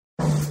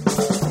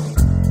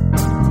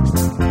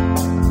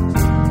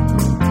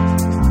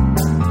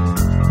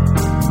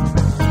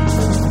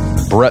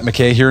Brett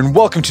McKay here, and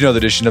welcome to another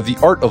edition of the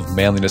Art of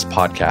Manliness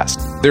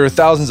podcast. There are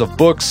thousands of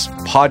books,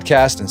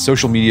 podcasts, and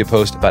social media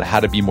posts about how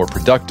to be more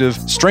productive,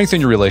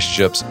 strengthen your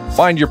relationships,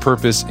 find your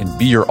purpose, and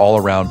be your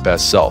all-around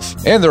best self.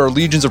 And there are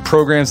legions of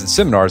programs and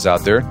seminars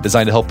out there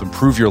designed to help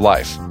improve your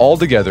life.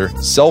 Altogether,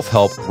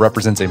 self-help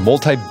represents a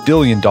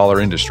multi-billion-dollar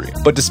industry.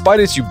 But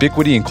despite its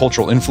ubiquity and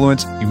cultural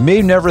influence, you may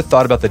have never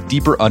thought about the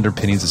deeper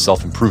underpinnings of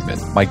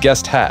self-improvement. My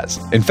guest has.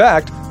 In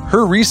fact,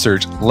 her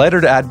research led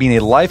her to add being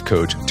a life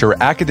coach to her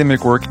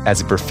academic work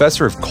as a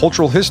professor of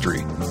cultural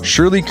history,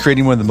 surely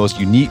creating one of the most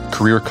unique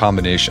career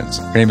combinations.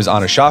 Her name is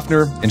Anna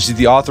Schaffner, and she's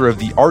the author of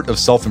The Art of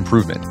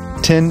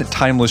Self-Improvement, 10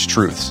 Timeless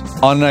Truths.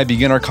 Anna and I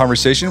begin our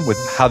conversation with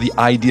how the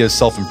idea of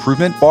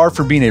self-improvement, far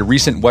from being a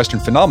recent Western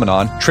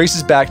phenomenon,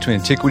 traces back to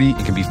antiquity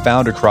and can be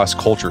found across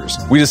cultures.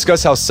 We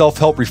discuss how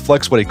self-help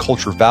reflects what a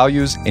culture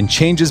values and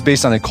changes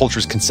based on a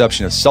culture's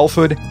conception of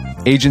selfhood,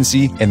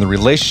 agency, and the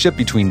relationship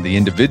between the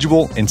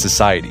individual and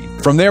society.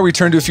 From there, we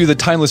turn to a few of the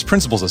timeless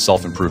principles of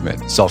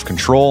self-improvement: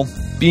 self-control,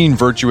 being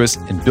virtuous,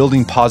 and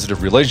building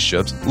positive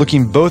relationships,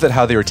 looking both at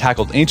how they were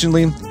tackled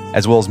anciently,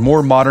 as well as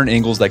more modern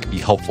angles that can be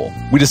helpful.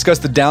 We discuss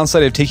the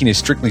downside of taking a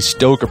strictly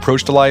stoic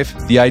approach to life,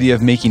 the idea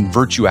of making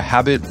virtue a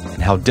habit,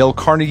 and how Dale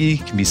Carnegie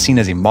can be seen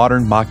as a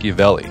modern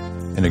Machiavelli,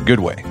 in a good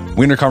way.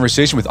 We end our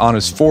conversation with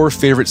Anna's 4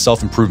 favorite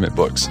self-improvement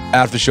books.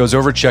 After the show's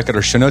over, check out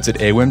our show notes at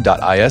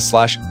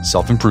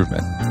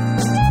awim.is/self-improvement.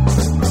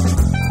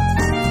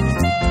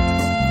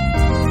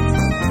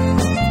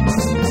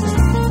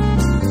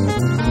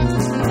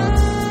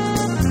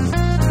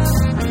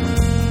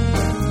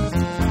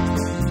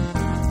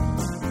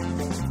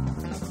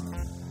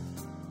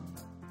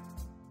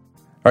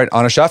 All right,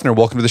 Anna Schaffner,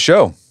 welcome to the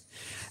show.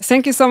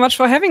 Thank you so much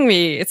for having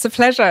me. It's a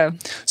pleasure.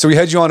 So we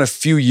had you on a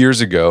few years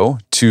ago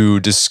to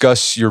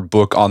discuss your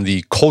book on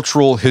the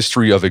cultural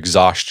history of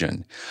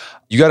exhaustion.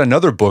 You got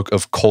another book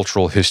of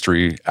cultural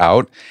history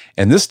out,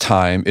 and this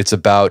time it's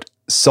about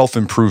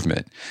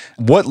self-improvement.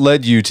 What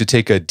led you to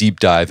take a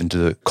deep dive into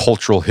the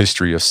cultural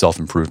history of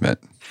self-improvement?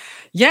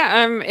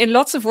 Yeah, in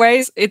lots of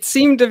ways, it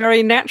seemed a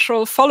very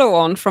natural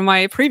follow-on from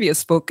my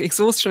previous book,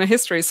 Exhaustion: A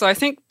History. So I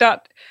think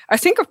of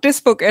this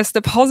book as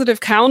the positive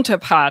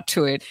counterpart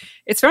to it.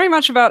 It's very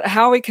much about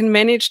how we can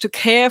manage to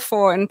care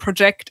for and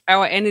project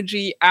our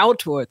energy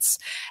outwards.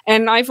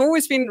 And I've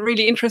always been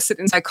really interested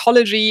in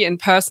psychology and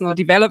personal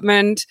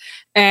development.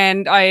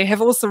 And I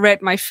have also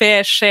read my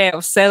fair share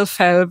of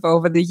self-help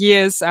over the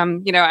years.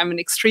 I'm an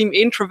extreme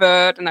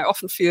introvert and I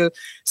often feel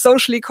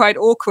socially quite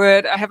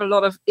awkward. I have a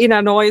lot of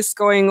inner noise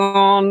going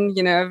on,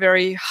 a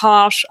very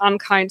harsh,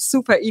 unkind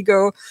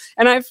superego.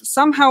 And I've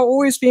somehow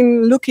always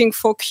been looking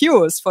for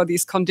cures for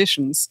these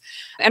conditions.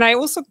 And I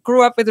also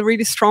grew up with a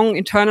really strong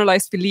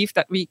internalized belief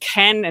that we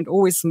can and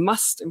always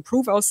must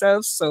improve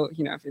ourselves. So,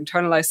 I've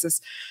internalized this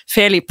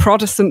fairly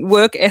Protestant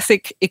work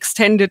ethic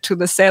extended to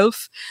the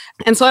self.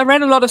 And so I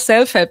read a lot of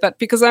self-help, but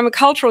because I'm a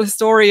cultural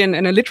historian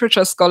and a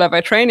literature scholar by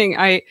training,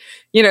 I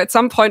at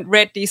some point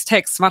read these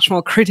texts much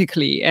more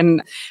critically.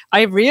 And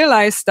I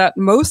realized that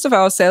most of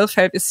our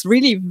self-help is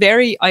really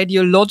very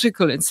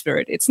ideological in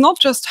spirit. It's not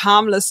just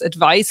harmless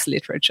advice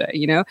literature,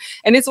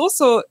 and it's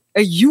also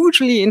a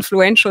hugely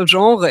influential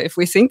genre if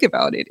we think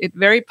about it. It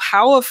very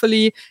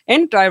powerfully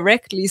and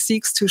directly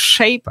seeks to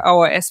shape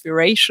our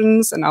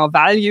aspirations and our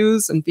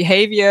values and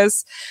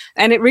behaviors.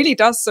 And it really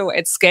does so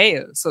at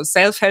scale. So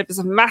self-help is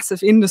a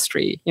massive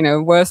industry,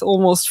 worth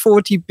almost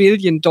 $40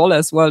 billion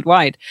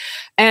worldwide.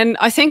 And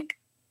I think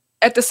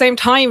at the same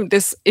time,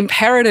 this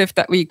imperative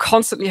that we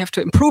constantly have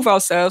to improve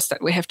ourselves,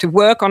 that we have to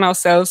work on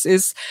ourselves,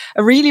 is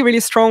a really, really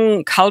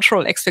strong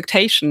cultural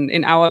expectation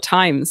in our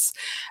times.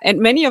 And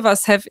many of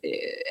us have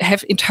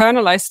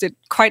internalized it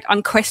quite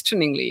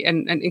unquestioningly,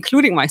 and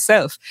including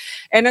myself.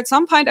 And at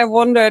some point I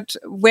wondered,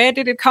 where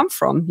did it come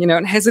from?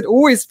 And has it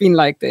always been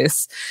like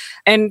this?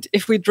 And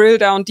if we drill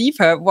down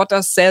deeper, what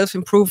does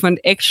self-improvement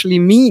actually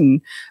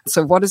mean?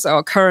 So what is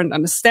our current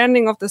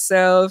understanding of the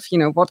self?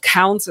 What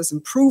counts as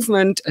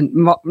improvement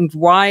and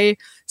why?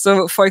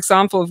 So, for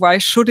example, why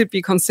should it be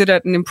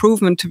considered an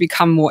improvement to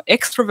become more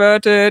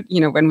extroverted,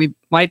 when we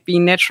might be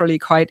naturally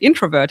quite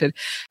introverted?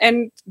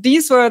 And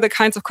these were the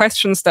kinds of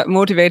questions that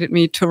motivated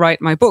me to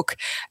write my book.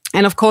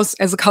 And of course,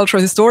 as a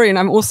cultural historian,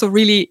 I'm also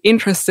really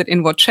interested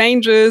in what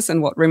changes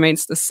and what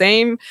remains the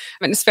same,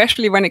 and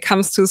especially when it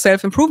comes to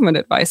self-improvement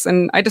advice.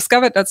 And I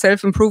discovered that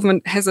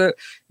self-improvement has a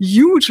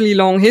hugely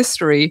long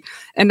history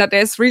and that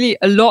there's really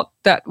a lot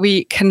that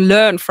we can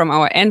learn from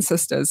our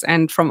ancestors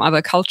and from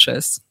other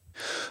cultures.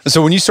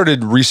 So when you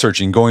started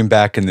researching, going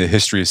back in the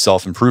history of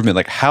self-improvement,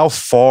 like how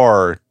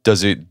far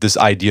does this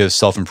idea of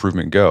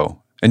self-improvement go?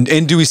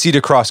 And do we see it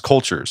across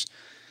cultures?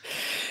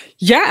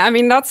 Yeah,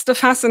 that's the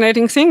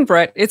fascinating thing,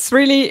 Brett.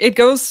 It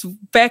goes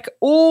back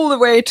all the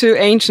way to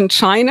ancient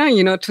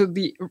China, to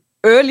the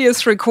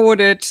earliest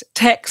recorded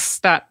texts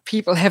that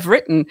people have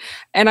written.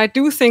 And I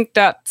do think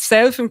that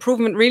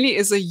self-improvement really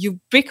is a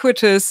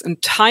ubiquitous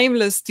and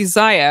timeless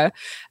desire,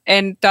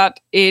 and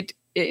that it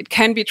it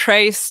can be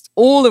traced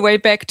all the way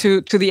back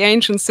to the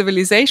ancient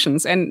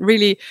civilizations. And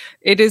really,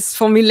 it is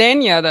for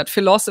millennia that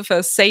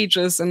philosophers,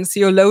 sages, and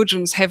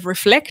theologians have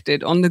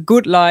reflected on the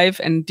good life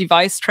and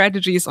devised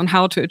strategies on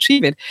how to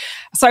achieve it.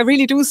 So I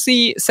really do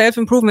see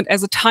self-improvement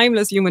as a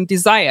timeless human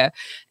desire.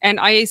 And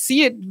I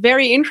see it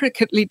very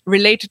intricately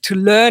related to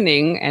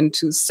learning and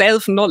to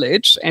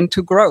self-knowledge and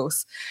to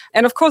growth.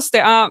 And of course,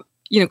 there are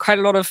quite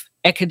a lot of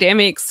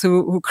academics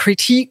who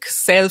critique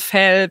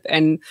self-help,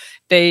 and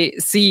they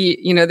see,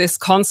 this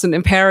constant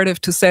imperative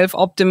to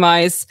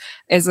self-optimize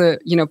as a,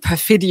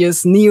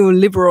 perfidious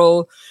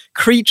neoliberal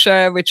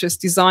creature, which is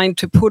designed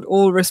to put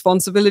all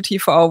responsibility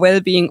for our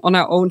well-being on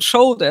our own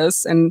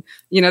shoulders. And,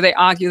 they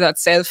argue that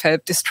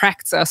self-help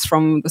distracts us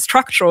from the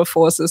structural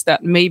forces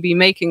that may be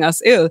making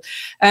us ill.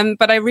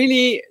 But I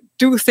really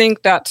do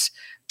think that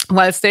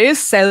whilst there is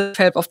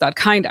self-help of that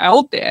kind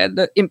out there,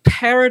 the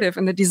imperative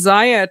and the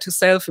desire to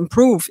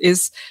self-improve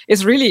is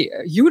really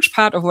a huge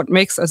part of what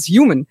makes us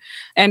human.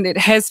 And it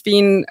has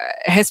been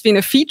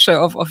a feature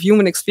of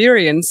human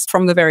experience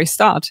from the very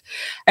start.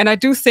 And I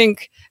do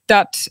think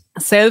that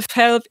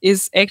self-help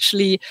is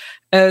actually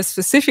a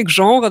specific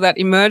genre that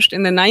emerged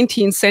in the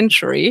 19th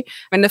century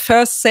when the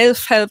first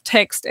self-help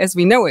text as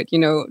we know it,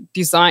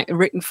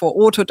 written for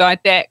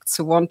autodidacts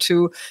who want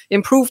to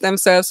improve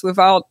themselves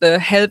without the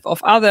help of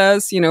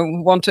others,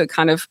 want a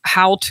kind of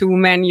how-to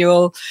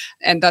manual,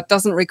 and that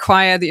doesn't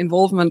require the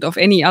involvement of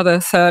any other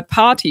third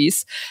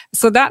parties.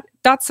 So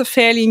that's a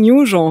fairly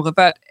new genre,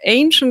 but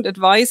ancient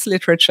advice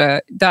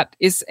literature that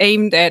is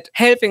aimed at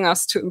helping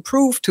us to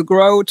improve, to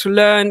grow, to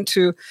learn,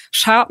 to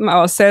sharpen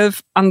our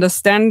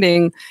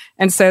self-understanding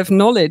and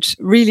self-knowledge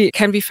really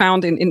can be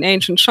found in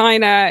ancient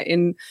China,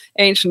 in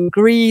ancient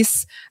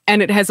Greece,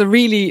 and it has a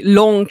really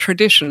long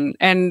tradition.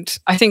 And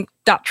I think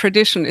that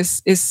tradition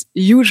is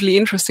hugely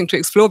interesting to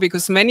explore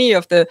because many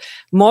of the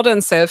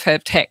modern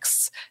self-help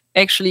texts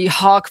actually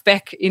hark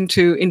back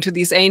into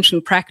these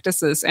ancient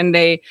practices, and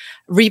they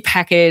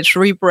repackage,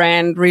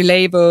 rebrand,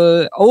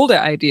 relabel older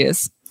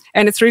ideas.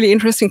 And it's really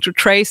interesting to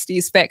trace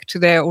these back to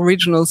their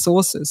original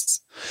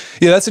sources.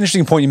 Yeah, that's an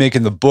interesting point you make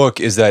in the book,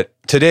 is that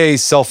today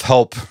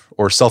self-help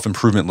or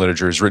self-improvement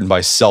literature is written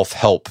by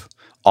self-help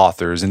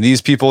authors. And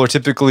these people are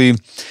typically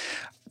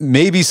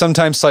maybe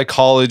sometimes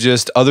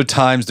psychologists, other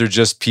times they're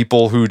just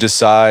people who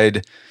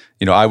decide,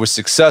 I was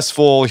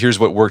successful, here's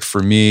what worked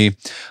for me.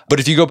 But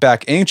if you go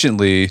back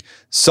anciently,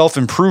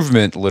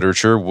 self-improvement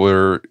literature,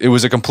 it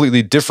was a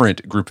completely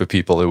different group of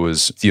people. It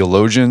was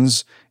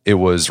theologians, it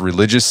was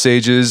religious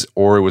sages,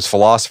 or it was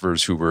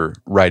philosophers who were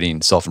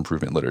writing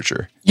self-improvement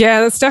literature.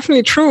 Yeah, that's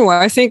definitely true.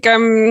 I think,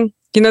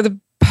 the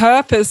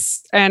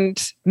purpose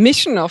and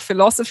mission of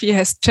philosophy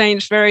has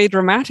changed very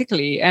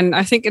dramatically. And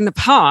I think in the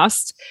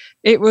past,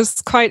 it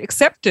was quite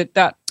accepted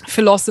that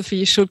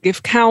philosophy should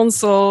give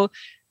counsel,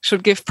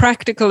 should give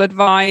practical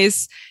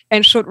advice,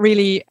 and should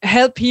really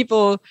help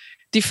people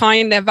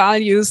define their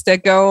values, their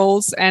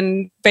goals,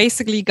 and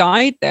basically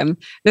guide them.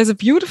 There's a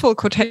beautiful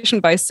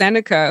quotation by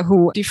Seneca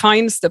who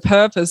defines the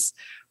purpose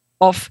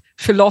of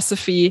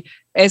philosophy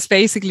as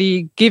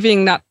basically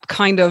giving that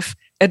kind of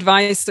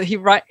advice. So he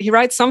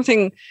writes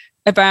something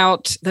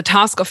about the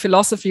task of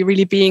philosophy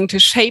really being to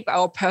shape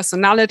our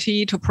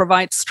personality, to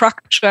provide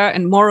structure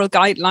and moral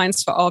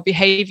guidelines for our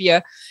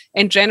behavior,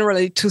 and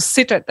generally to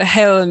sit at the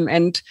helm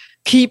and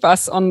keep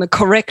us on the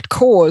correct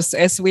course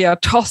as we are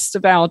tossed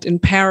about in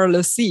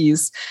perilous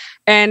seas.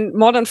 And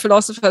modern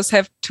philosophers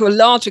have, to a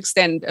large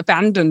extent,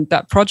 abandoned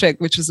that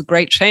project, which is a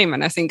great shame.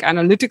 And I think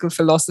analytical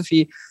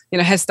philosophy,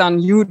 has done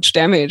huge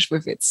damage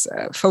with its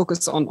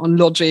focus on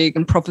logic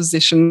and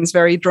propositions,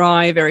 very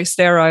dry, very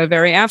sterile,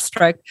 very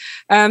abstract.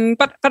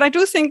 But I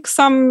do think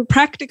some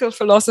practical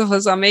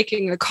philosophers are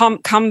making a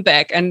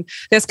comeback, and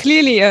there's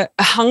clearly a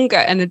hunger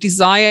and a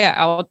desire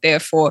out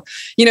there for,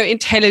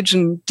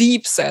 intelligent,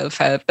 deep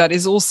self-help that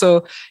is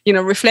also,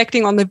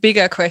 reflecting on the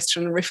bigger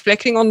question,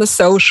 reflecting on the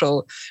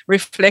social,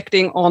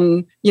 reflecting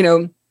on,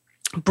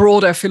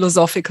 broader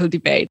philosophical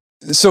debate.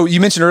 So you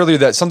mentioned earlier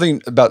that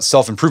something about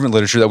self-improvement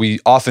literature that we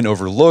often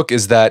overlook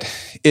is that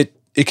it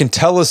can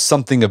tell us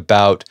something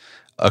about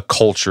a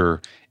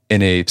culture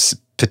in a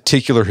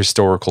particular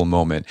historical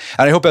moment.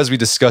 And I hope as we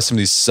discuss some of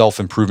these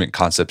self-improvement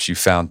concepts you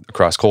found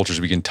across cultures,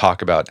 we can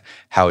talk about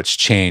how it's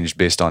changed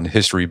based on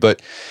history.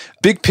 But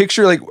big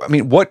picture,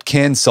 what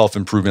can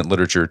self-improvement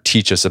literature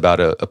teach us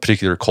about a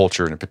particular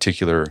culture in a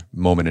particular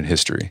moment in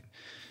history?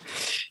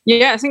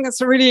 Yeah, I think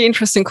that's a really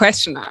interesting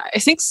question. I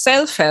think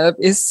self-help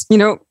is,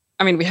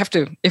 we have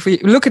to, if we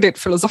look at it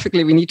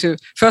philosophically, we need to,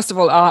 first of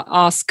all,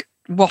 ask,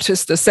 what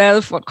is the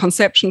self? What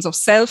conceptions of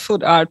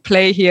selfhood are at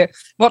play here?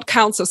 What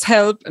counts as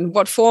help, and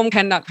what form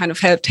can that kind of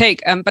help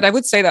take? But I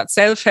would say that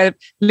self-help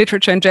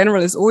literature in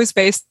general is always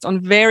based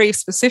on very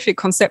specific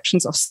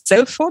conceptions of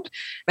selfhood.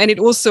 And it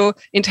also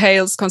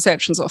entails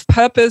conceptions of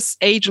purpose,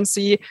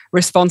 agency,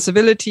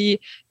 responsibility,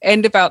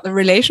 and about the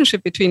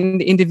relationship between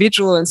the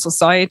individual and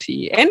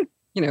society, and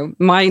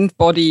mind,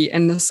 body,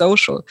 and the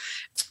social.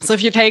 So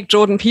if you take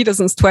Jordan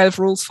Peterson's 12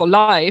 Rules for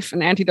Life,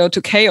 An Antidote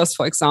to Chaos,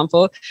 for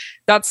example,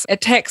 that's a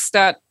text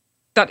that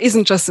that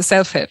isn't just a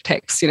self-help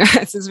text.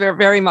 It's very,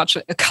 very much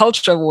a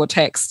culture war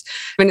text.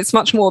 I mean, it's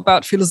much more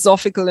about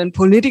philosophical and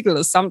political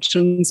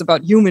assumptions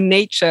about human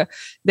nature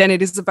than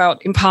it is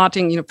about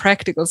imparting,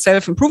 practical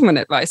self-improvement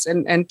advice.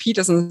 And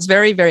Peterson is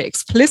very, very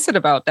explicit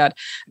about that.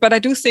 But I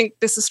do think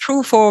this is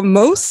true for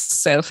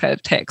most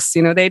self-help texts.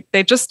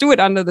 They just do it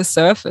under the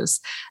surface.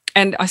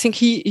 And I think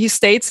he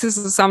states his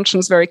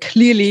assumptions very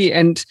clearly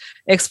and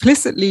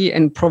explicitly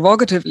and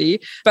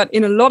provocatively. But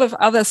in a lot of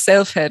other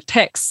self-help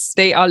texts,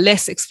 they are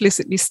less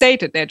explicitly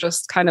stated. They're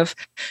just kind of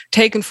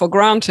taken for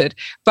granted.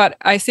 But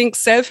I think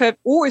self-help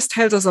always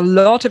tells us a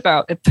lot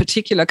about a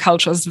particular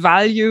culture's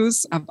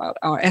values, about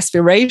our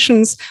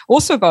aspirations,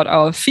 also about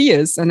our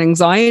fears and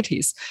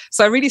anxieties.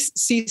 So I really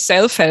see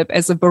self-help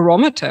as a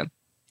barometer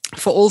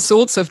for all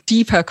sorts of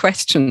deeper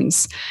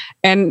questions.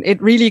 And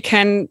it really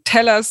can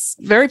tell us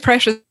very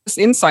precious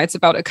insights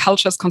about a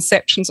culture's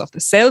conceptions of the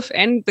self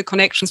and the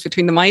connections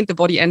between the mind, the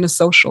body, and the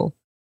social.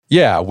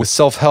 Yeah, with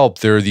self-help,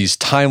 there are these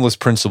timeless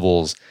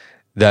principles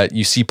that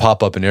you see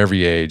pop up in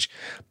every age,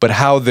 but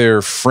how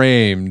they're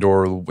framed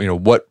or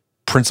what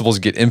principles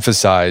get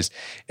emphasized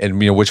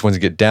and which ones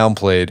get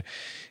downplayed,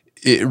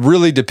 it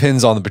really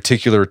depends on the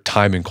particular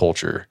time and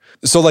culture.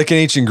 So like in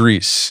ancient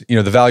Greece,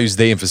 the values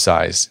they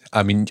emphasized.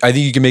 I mean, I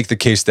think you can make the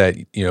case that,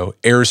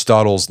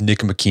 Aristotle's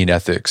Nicomachean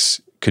Ethics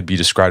could be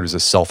described as a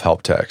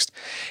self-help text.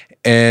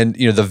 And,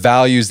 the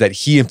values that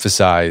he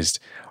emphasized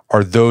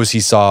are those he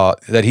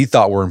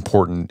thought were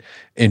important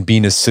in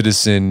being a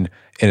citizen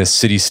in a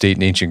city-state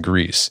in ancient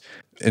Greece.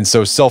 And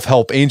so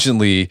self-help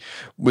anciently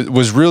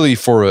was really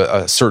for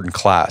a certain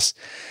class.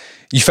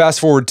 You fast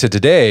forward to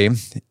today,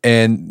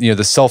 and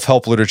the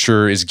self-help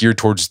literature is geared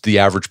towards the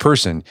average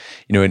person.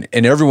 And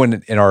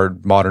everyone in our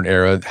modern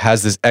era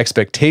has this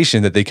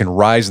expectation that they can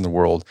rise in the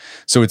world.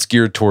 So it's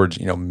geared towards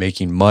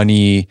making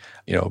money,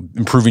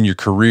 improving your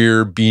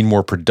career, being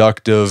more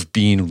productive,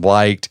 being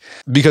liked,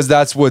 because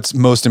that's what's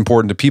most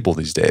important to people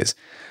these days.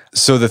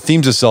 So the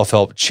themes of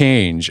self-help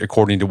change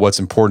according to what's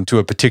important to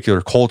a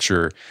particular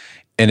culture,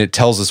 and it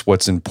tells us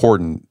what's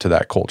important to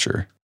that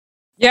culture.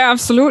 Yeah,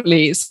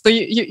 absolutely. So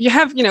you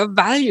have,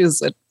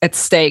 values at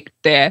stake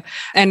there.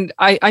 And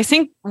I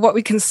think what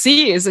we can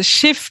see is a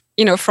shift,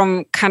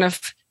 from kind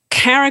of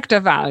character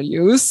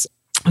values,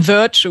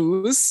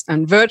 virtues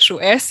and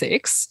virtue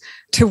ethics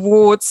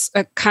towards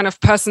a kind of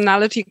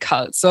personality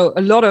cult. So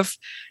a lot of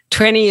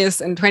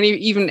 20th and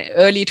even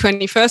early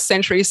 21st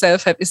century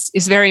self-help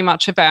is very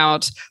much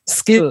about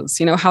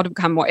skills, how to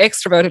become more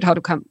extroverted,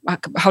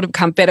 how to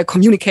become better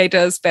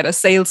communicators, better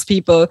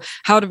salespeople,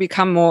 how to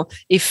become more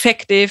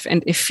effective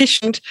and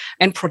efficient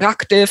and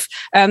productive.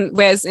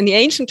 Whereas in the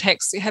ancient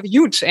texts, you have a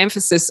huge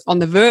emphasis on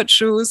the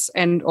virtues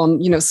and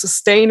on,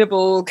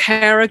 sustainable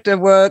character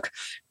work,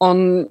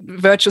 on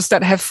virtues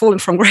that have fallen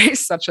from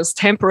grace, such as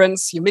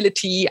temperance,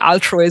 humility,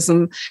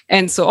 altruism,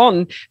 and so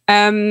on,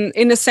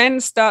 in a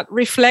sense that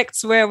reflects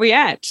where we're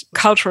at,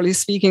 culturally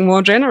speaking,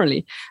 more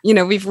generally.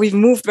 We've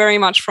moved very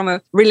much from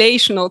a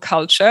relational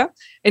culture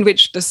in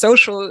which the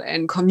social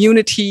and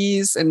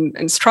communities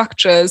and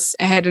structures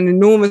had an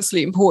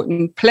enormously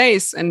important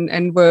place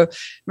and were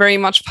very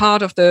much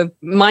part of the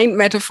mind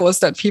metaphors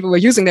that people were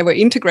using. They were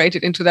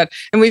integrated into that.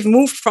 And we've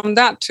moved from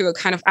that to a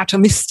kind of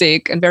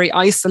atomistic and very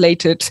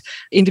isolated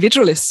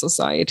individualist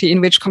society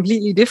in which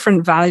completely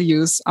different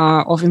values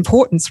are of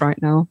importance right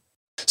now.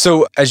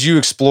 So as you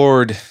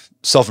explored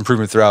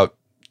self-improvement throughout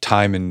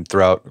time and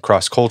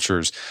across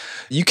cultures,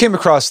 you came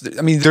across,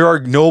 there are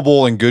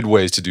noble and good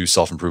ways to do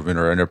self-improvement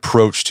or an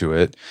approach to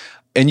it.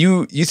 And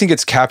you think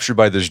it's captured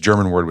by this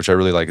German word, which I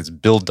really like. It's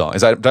Bildung.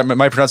 Is that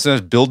my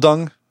pronunciation is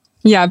Bildung?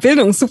 Yeah,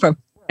 Bildung, super.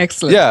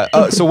 Excellent.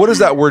 Yeah. So what does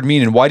that word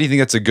mean? And why do you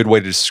think that's a good way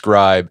to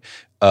describe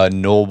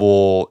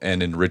noble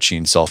and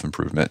enriching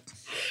self-improvement?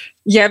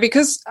 Yeah,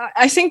 because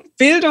I think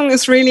Bildung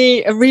is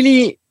really a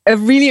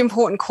really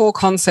important core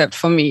concept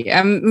for me.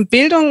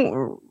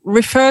 Bildung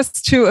refers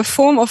to a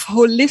form of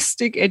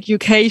holistic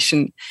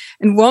education,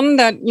 and one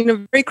that,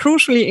 very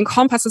crucially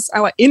encompasses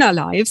our inner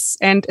lives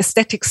and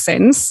aesthetic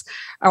sense,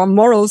 our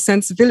moral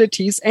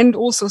sensibilities, and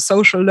also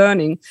social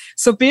learning.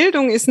 So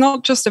Bildung is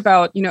not just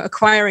about,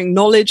 acquiring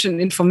knowledge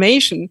and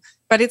information,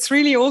 but it's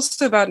really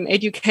also about an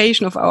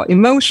education of our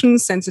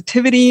emotions,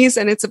 sensitivities,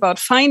 and it's about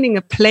finding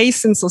a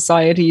place in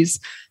societies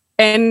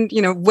and,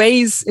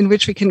 ways in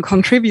which we can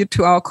contribute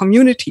to our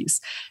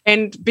communities.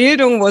 And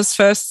Bildung was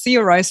first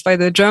theorized by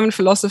the German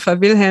philosopher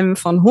Wilhelm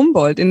von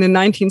Humboldt in the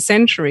 19th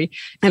century.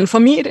 And for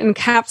me, it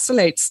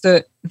encapsulates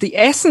the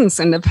essence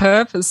and the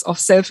purpose of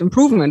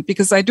self-improvement,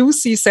 because I do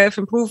see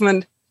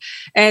self-improvement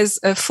as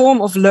a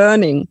form of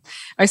learning.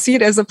 I see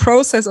it as a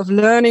process of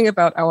learning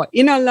about our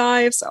inner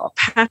lives, our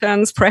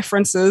patterns,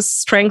 preferences,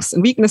 strengths,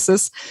 and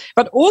weaknesses,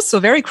 but also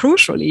very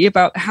crucially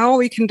about how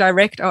we can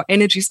direct our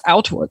energies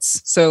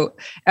outwards. So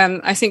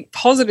I think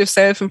positive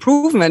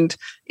self-improvement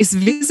is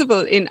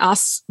visible in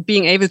us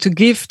being able to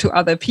give to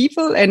other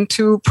people and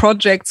to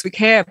projects we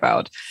care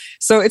about.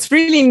 So it's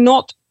really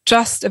not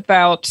just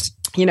about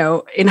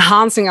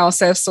enhancing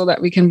ourselves so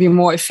that we can be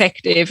more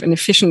effective and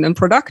efficient and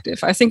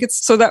productive. I think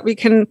it's so that we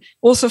can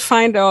also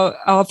find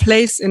our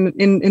place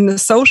in the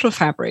social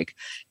fabric.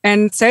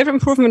 And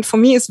self-improvement for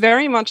me is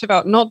very much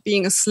about not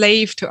being a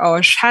slave to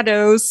our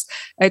shadows.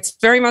 It's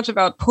very much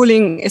about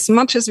pulling as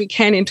much as we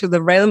can into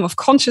the realm of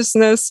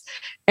consciousness,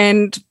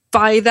 and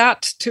by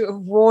that to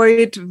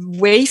avoid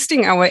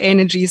wasting our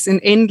energies in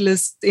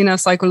endless inner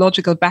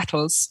psychological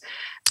battles.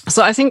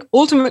 So I think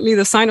ultimately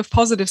the sign of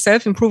positive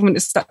self-improvement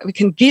is that we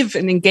can give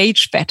and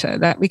engage better,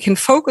 that we can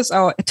focus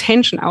our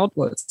attention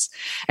outwards.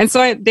 And so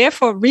I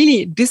therefore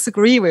really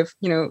disagree with,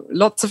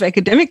 lots of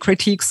academic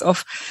critiques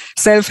of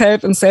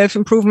self-help and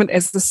self-improvement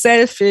as the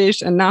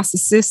selfish and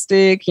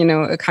narcissistic,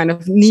 a kind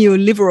of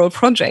neoliberal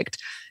project.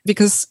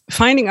 Because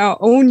finding our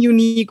own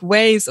unique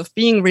ways of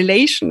being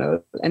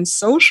relational and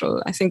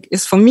social, I think,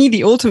 is for me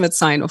the ultimate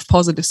sign of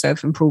positive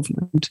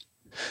self-improvement.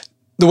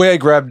 The way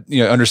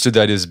I understood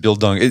that is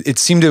Bildung. It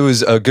seemed it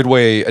was a good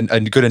way,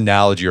 a good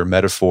analogy or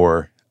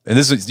metaphor. And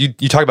this is,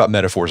 you talk about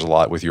metaphors a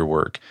lot with your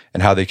work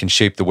and how they can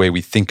shape the way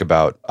we think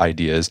about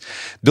ideas.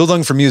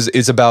 Bildung for me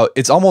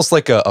it's almost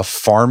like a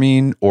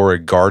farming or a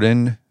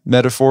garden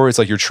metaphor. It's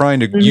like you're trying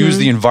to use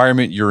the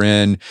environment you're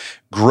in,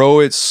 grow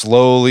it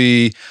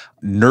slowly,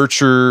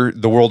 nurture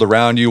the world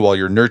around you while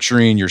you're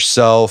nurturing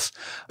yourself.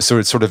 So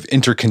it's sort of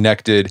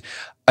interconnected.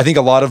 I think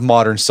a lot of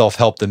modern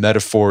self-help, the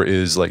metaphor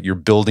is like you're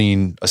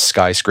building a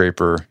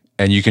skyscraper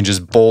and you can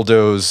just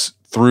bulldoze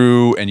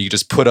through and you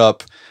just put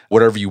up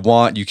whatever you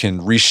want. You can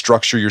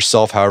restructure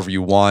yourself however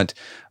you want.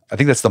 I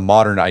think that's the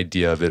modern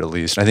idea of it, at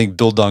least. And I think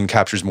Bildung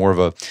captures more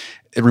of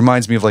it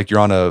reminds me of like you're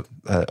on a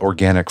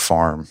organic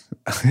farm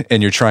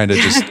and you're trying to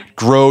just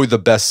grow the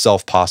best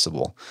self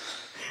possible.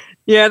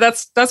 Yeah,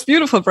 that's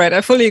beautiful, Brett.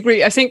 I fully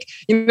agree. I think,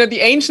 the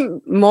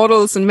ancient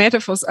models and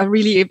metaphors are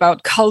really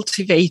about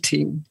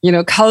cultivating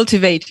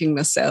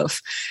the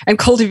self. And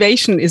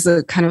cultivation is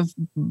a kind of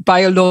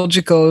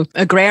biological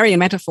agrarian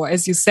metaphor,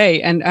 as you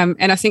say. And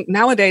I think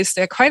nowadays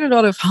there are quite a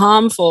lot of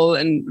harmful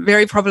and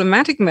very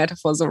problematic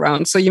metaphors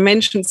around. So you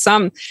mentioned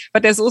some,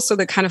 but there's also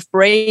the kind of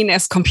brain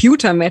as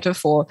computer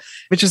metaphor,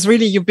 which is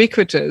really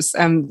ubiquitous.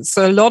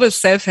 So a lot of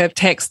self-help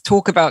texts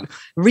talk about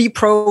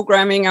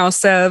reprogramming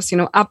ourselves,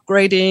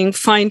 upgrading,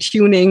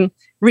 fine-tuning,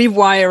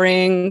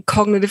 rewiring,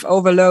 cognitive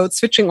overload,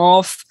 switching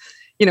off,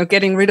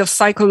 getting rid of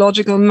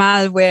psychological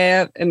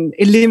malware and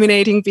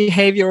eliminating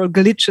behavioral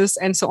glitches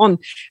and so on.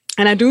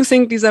 And I do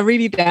think these are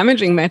really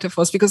damaging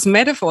metaphors because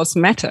metaphors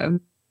matter.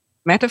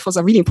 Metaphors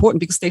are really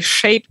important because they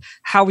shape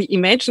how we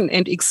imagine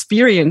and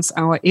experience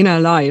our inner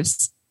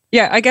lives.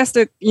 Yeah, I guess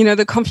the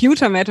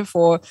computer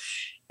metaphor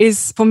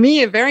is for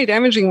me a very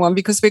damaging one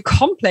because we're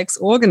complex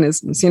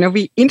organisms.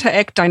 We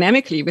interact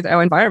dynamically with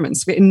our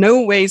environments. We're in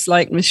no ways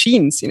like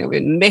machines. We're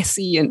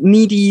messy and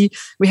needy.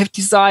 We have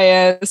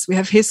desires. We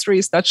have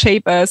histories that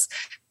shape us.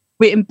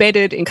 We're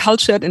embedded and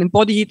cultured and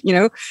embodied,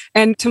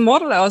 and to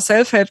model our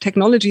self-help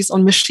technologies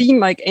on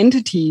machine-like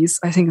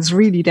entities, I think is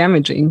really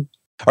damaging.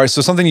 All right,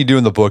 so something you do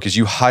in the book is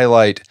you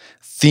highlight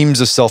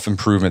themes of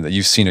self-improvement that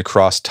you've seen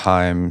across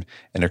time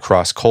and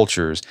across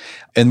cultures.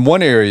 And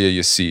one area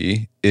you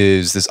see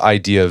is this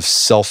idea of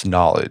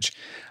self-knowledge.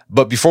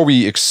 But before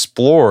we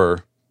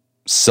explore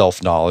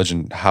self-knowledge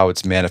and how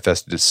it's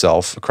manifested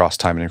itself across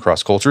time and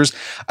across cultures,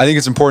 I think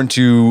it's important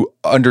to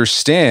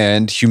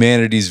understand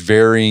humanity's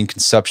varying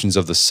conceptions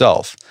of the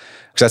self,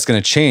 because that's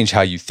going to change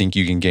how you think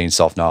you can gain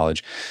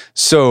self-knowledge.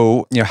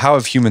 So, how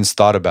have humans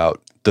thought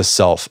about the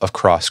self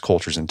across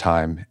cultures and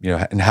time,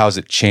 and how has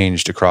it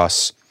changed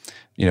across,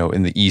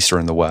 in the East or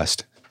in the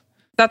West?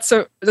 That's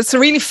a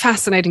really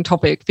fascinating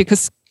topic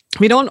because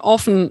we don't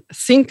often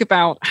think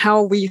about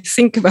how we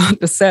think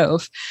about the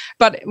self.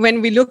 But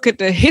when we look at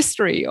the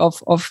history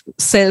of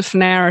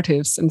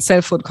self-narratives and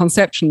selfhood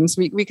conceptions,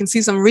 we can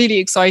see some really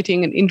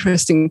exciting and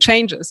interesting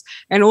changes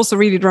and also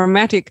really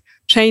dramatic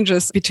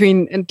changes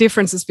and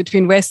differences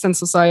between Western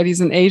societies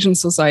and Asian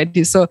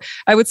societies. So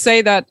I would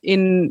say that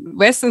in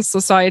Western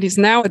societies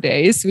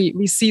nowadays,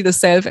 we see the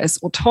self as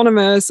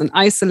autonomous and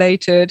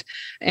isolated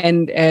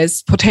and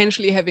as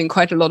potentially having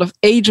quite a lot of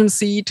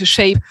agency to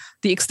shape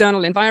the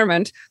external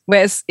environment.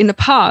 Whereas in the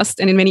past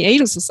and in many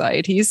Asian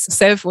societies,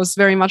 self was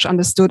very much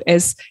understood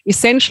as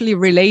essentially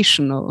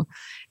relational.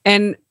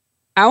 And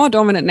our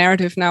dominant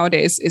narrative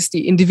nowadays is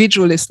the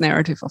individualist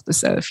narrative of the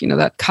self,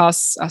 that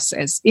casts us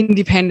as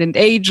independent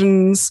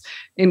agents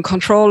in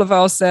control of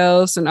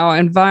ourselves and our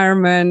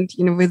environment,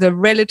 with a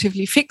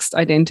relatively fixed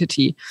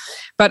identity.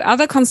 But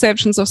other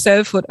conceptions of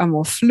selfhood are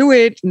more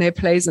fluid and they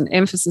place an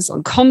emphasis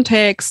on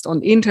context, on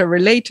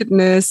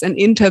interrelatedness and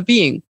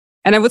interbeing.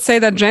 And I would say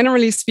that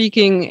generally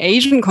speaking,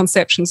 Asian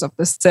conceptions of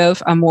the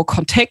self are more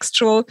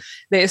contextual.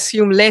 They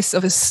assume less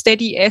of a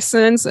steady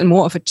essence and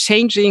more of a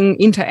changing,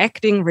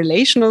 interacting,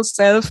 relational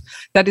self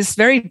that is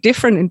very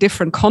different in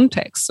different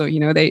contexts. So,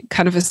 they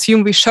kind of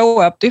assume we show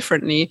up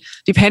differently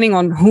depending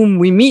on whom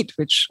we meet,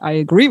 which I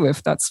agree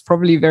with. That's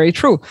probably very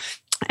true.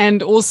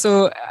 And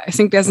also, I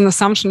think there's an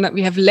assumption that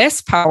we have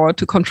less power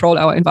to control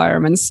our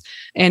environments,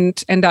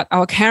 and that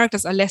our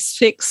characters are less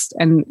fixed,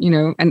 and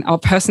and our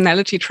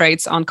personality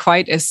traits aren't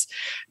quite as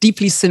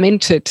deeply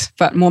cemented,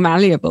 but more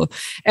malleable.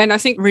 And I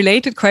think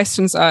related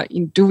questions are: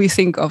 do we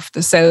think of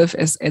the self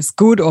as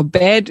good or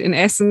bad in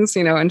essence?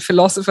 And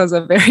philosophers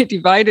are very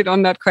divided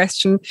on that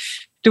question.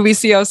 Do we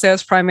see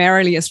ourselves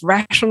primarily as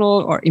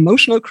rational or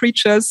emotional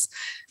creatures?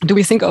 Do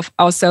we think of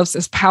ourselves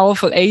as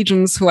powerful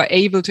agents who are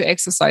able to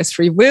exercise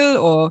free will?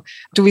 Or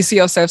do we see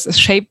ourselves as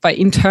shaped by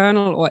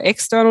internal or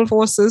external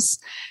forces?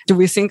 Do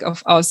we think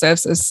of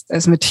ourselves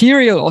as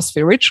material or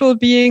spiritual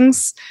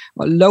beings,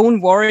 or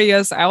lone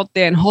warriors out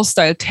there in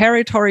hostile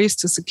territories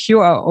to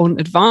secure our own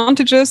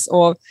advantages,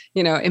 or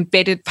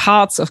embedded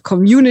parts of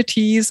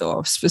communities or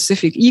of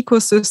specific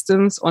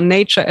ecosystems or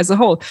nature as a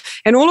whole?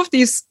 And all of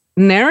these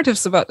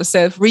narratives about the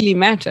self really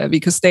matter,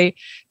 because they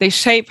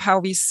shape how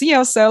we see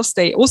ourselves.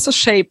 They also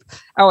shape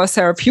our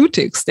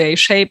therapeutics. They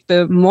shape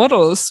the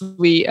models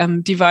we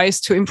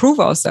devise to improve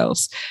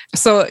ourselves.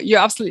 So you're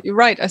absolutely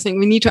right. I think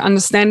we need to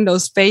understand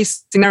those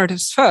base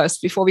narratives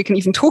first before we can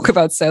even talk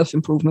about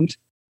self-improvement.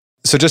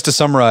 So just to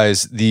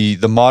summarize, the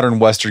modern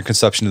Western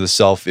conception of the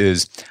self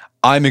is,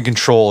 I'm in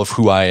control of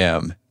who I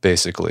am,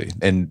 basically,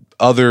 and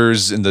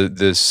others in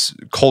this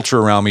culture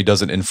around me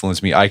doesn't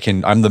influence me.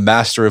 I'm the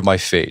master of my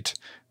fate.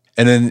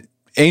 And then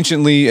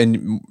anciently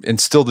and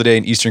still today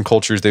in Eastern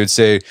cultures, they would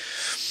say,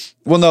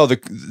 well, no,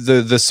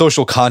 the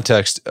social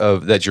context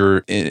that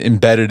you're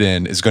embedded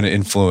in is going to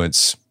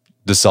influence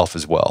the self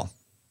as well.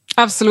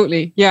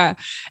 Absolutely. Yeah.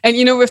 And,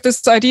 with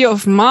this idea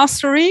of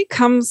mastery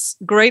comes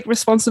great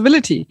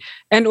responsibility,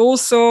 and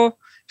also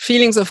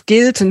feelings of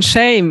guilt and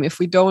shame if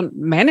we don't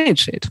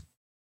manage it.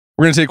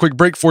 We're going to take a quick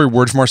break for a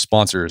word from our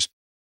sponsors.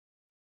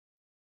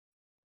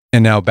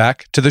 And now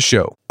back to the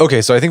show.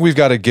 Okay, so I think we've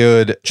got a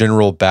good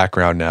general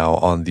background now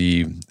on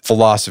the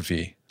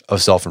philosophy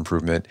of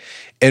self-improvement.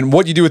 And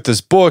what you do with this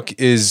book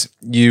is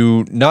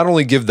you not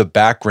only give the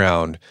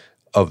background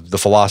of the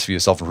philosophy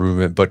of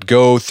self-improvement, but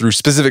go through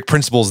specific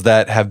principles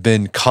that have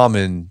been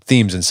common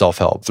themes in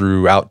self-help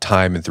throughout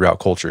time and throughout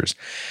cultures.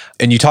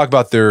 And you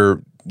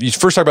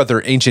first talk about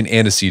their ancient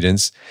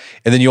antecedents,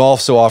 and then you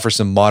also offer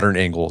some modern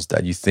angles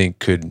that you think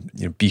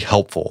could be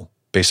helpful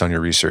based on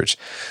your research.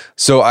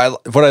 So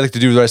what I'd like to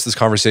do with the rest of this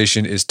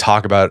conversation is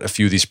talk about a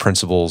few of these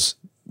principles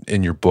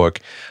in your book.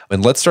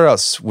 And let's start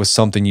out with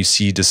something you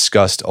see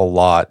discussed a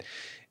lot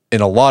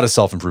in a lot of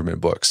self-improvement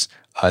books,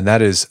 and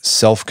that is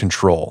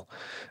self-control.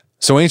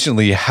 So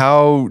anciently,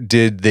 how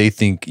did they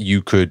think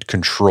you could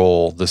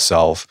control the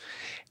self,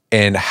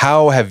 and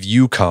how have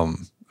you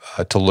come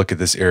to look at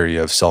this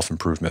area of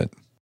self-improvement?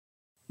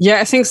 Yeah,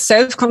 I think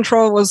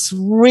self-control was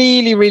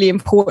really, really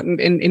important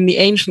in the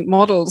ancient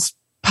models,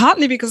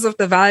 partly because of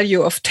the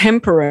value of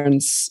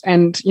temperance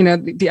and,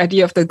 the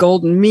idea of the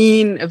golden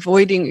mean,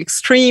 avoiding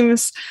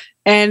extremes.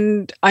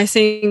 And I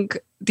think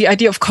the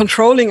idea of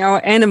controlling our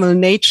animal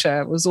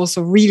nature was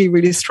also really,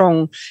 really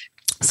strong.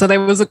 So there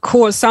was a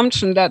core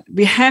assumption that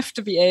we have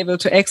to be able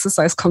to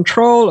exercise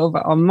control over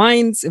our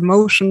minds,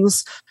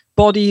 emotions,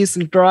 bodies,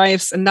 and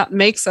drives, and that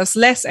makes us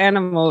less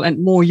animal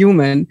and more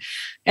human.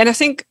 And I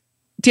think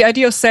the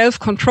idea of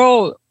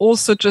self-control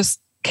also just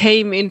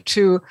came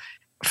into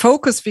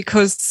focus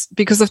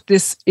because of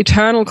this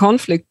eternal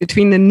conflict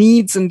between the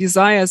needs and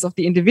desires of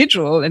the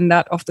individual and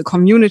that of the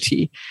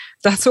community.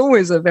 That's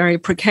always a very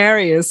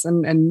precarious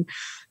and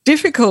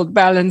difficult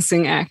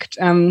balancing act.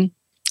 And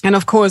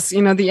of course,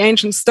 the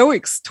ancient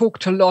Stoics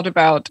talked a lot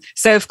about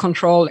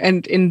self-control,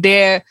 and in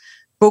their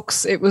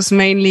books, it was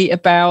mainly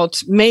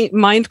about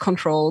mind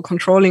control,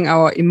 controlling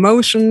our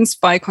emotions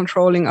by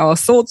controlling our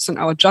thoughts and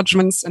our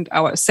judgments and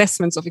our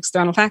assessments of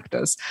external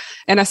factors.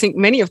 And I think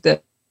many of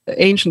the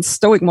ancient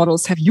Stoic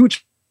models have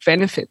huge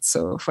benefits.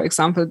 So, for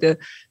example, the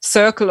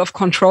circle of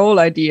control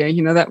idea,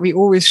 that we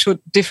always should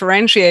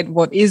differentiate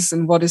what is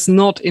and what is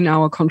not in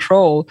our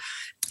control.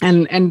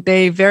 And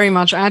they very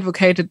much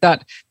advocated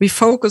that we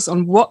focus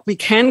on what we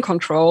can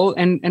control,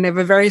 and they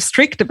were very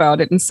strict about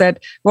it and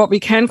said what we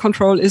can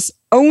control is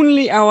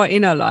only our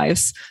inner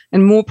lives,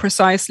 and more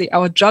precisely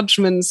our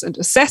judgments and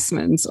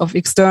assessments of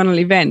external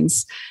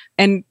events.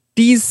 And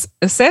these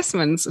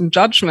assessments and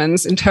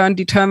judgments in turn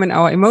determine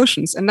our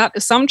emotions. And that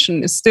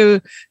assumption is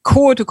still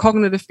core to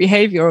cognitive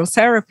behavioral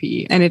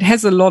therapy. And it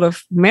has a lot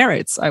of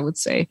merits, I would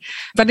say.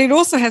 But it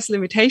also has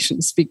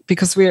limitations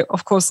because we're,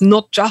 of course,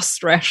 not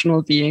just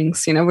rational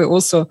beings. We're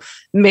also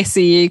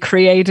messy,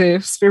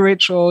 creative,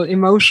 spiritual,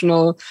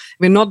 emotional.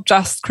 We're not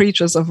just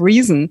creatures of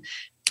reason.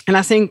 And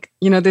I think,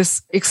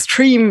 this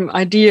extreme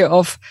idea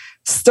of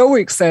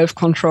Stoic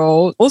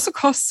self-control also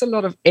costs a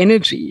lot of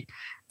energy.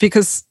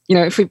 Because,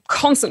 if we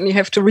constantly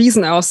have to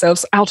reason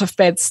ourselves out of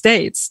bad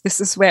states, this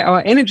is where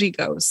our energy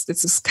goes.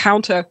 This is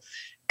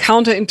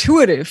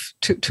counterintuitive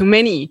to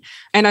many.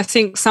 And I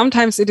think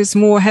sometimes it is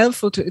more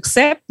helpful to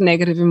accept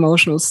negative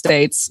emotional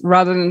states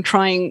rather than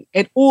trying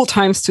at all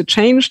times to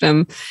change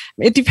them.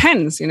 It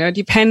depends, it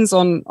depends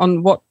on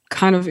what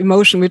kind of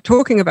emotion we're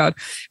talking about.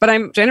 But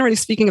I'm generally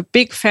speaking a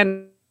big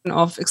fan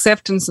of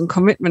acceptance and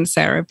commitment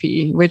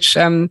therapy, which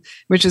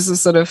is a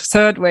sort of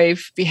third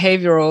wave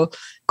behavioral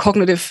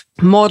cognitive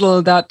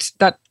model that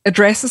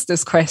addresses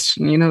this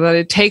question, that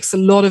it takes a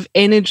lot of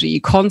energy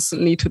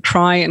constantly to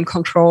try and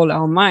control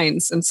our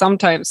minds. And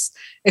sometimes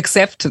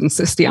acceptance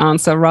is the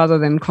answer rather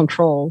than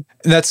control.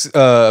 And that's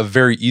a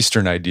very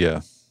Eastern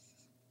idea,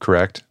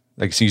 correct?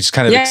 Like, so you just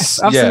kind of... Yes,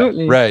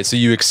 absolutely. Yeah, right. So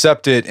you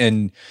accept it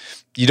and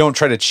you don't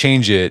try to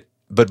change it,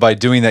 but by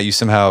doing that, you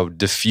somehow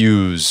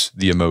diffuse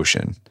the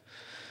emotion.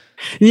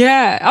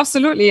 Yeah,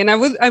 absolutely. And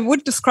I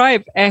would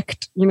describe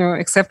ACT,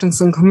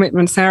 acceptance and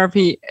commitment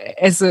therapy,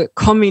 as a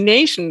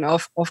combination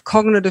of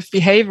cognitive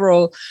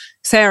behavioral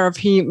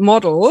therapy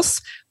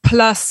models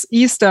plus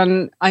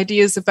Eastern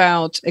ideas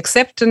about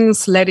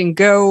acceptance, letting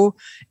go,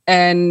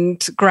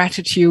 and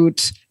gratitude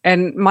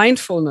and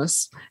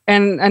mindfulness.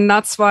 And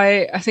that's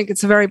why I think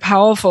it's a very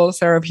powerful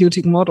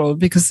therapeutic model,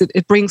 because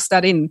it brings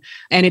that in,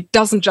 and it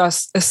doesn't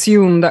just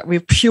assume that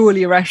we're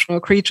purely rational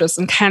creatures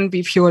and can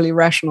be purely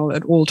rational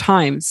at all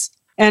times.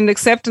 And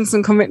acceptance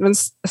and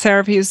commitment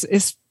therapy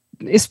is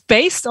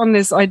based on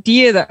this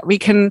idea that we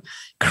can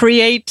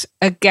create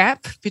a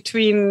gap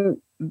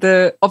between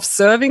the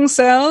observing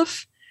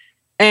self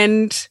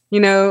and,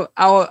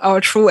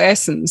 our true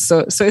essence.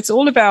 So it's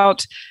all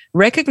about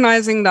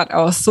recognizing that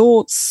our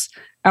thoughts,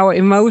 our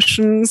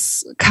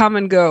emotions come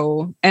and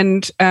go,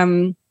 and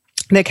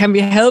they can be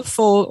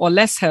helpful or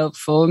less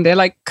helpful. And they're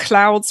like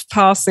clouds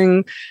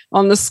passing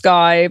on the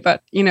sky,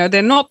 but,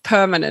 they're not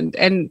permanent.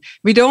 And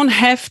we don't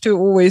have to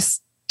always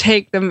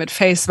take them at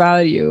face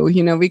value.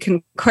 We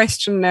can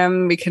question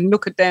them, we can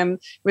look at them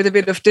with a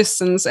bit of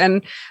distance.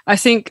 And I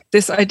think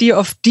this idea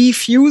of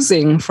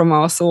defusing from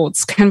our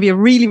thoughts can be a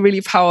really,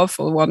 really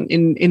powerful one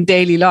in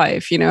daily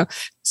life,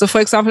 So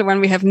for example, when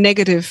we have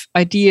negative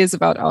ideas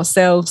about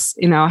ourselves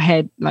in our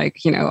head, like,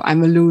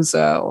 I'm a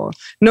loser or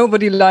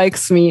nobody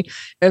likes me,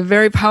 a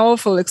very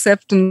powerful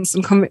acceptance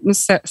and commitment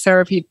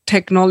therapy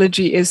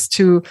technology is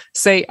to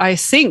say, I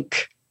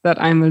think that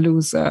I'm a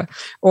loser,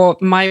 or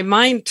my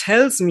mind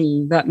tells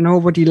me that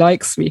nobody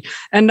likes me.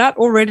 And that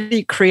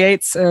already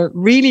creates a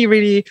really,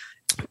 really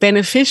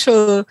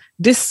beneficial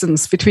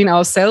distance between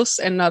ourselves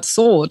and that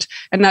thought.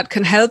 And that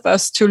can help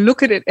us to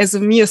look at it as a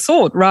mere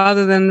thought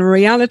rather than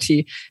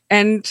reality.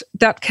 And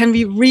that can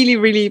be really,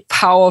 really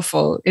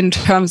powerful in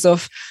terms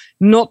of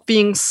not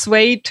being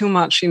swayed too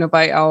much,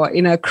 by our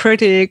inner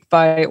critic,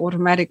 by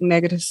automatic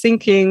negative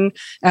thinking,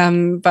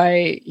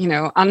 by,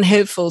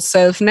 unhelpful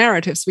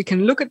self-narratives. We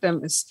can look at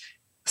them as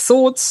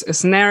thoughts,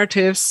 as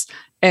narratives,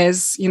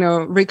 as,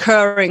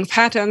 recurring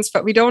patterns,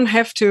 but we don't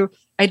have to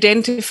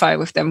identify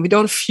with them. We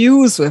don't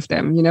fuse with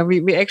them.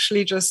 We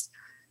actually just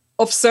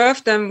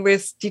observe them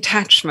with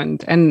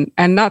detachment. And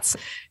that's,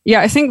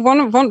 I think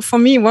for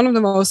me, one of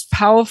the most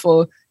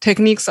powerful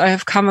techniques I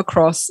have come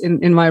across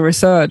in my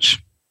research.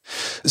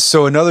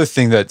 So another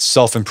thing that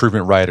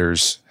self-improvement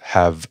writers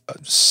have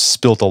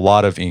spilt a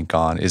lot of ink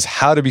on is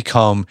how to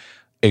become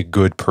a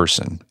good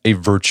person, a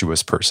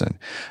virtuous person.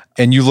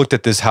 And you looked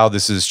at this, how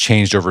this has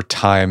changed over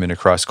time and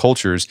across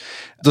cultures.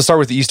 Let's start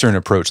with the Eastern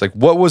approach. Like,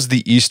 what was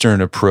the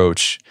Eastern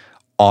approach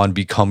on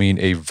becoming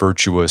a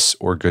virtuous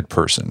or good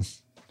person?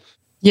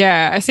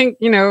 Yeah, I think,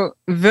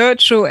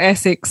 virtue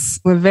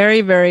ethics were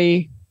very,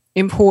 very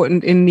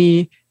important in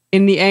the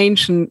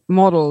ancient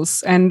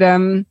models. And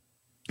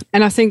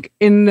I think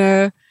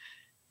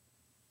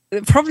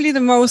probably the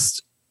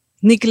most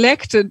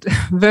neglected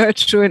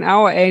virtue in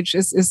our age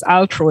is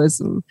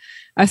altruism.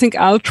 I think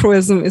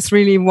altruism is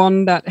really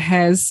one that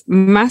has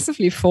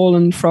massively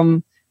fallen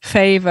from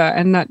favor,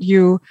 and that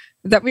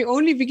we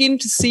only begin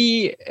to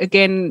see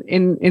again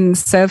in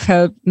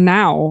self-help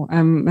now,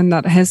 and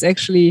that has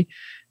actually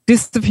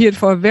disappeared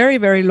for a very,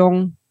 very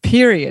long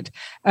period.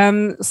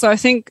 So I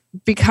think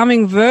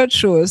becoming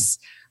virtuous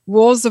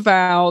was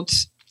about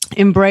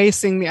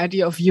embracing the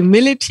idea of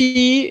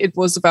humility. It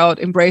was about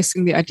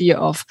embracing the idea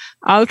of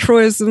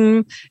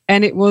altruism,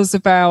 and it was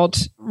about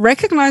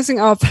recognizing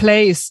our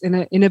place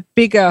in a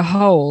bigger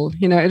whole,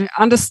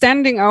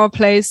 understanding our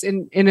place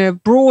in a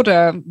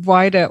broader,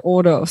 wider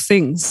order of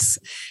things.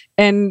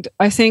 And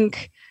I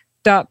think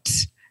that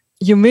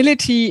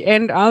humility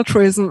and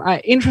altruism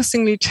are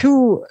interestingly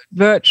two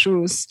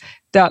virtues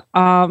that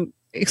are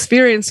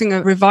experiencing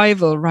a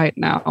revival right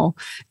now.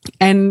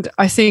 And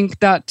I think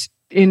that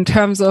in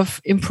terms of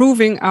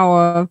improving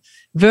our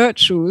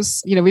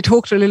virtues, we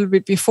talked a little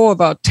bit before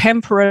about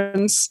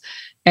temperance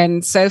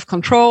and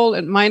self-control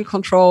and mind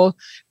control.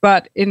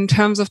 But in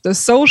terms of the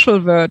social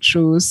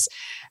virtues,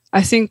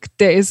 I think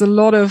there is a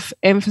lot of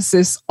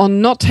emphasis on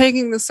not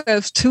taking the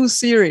self too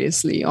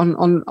seriously,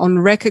 on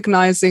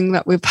recognizing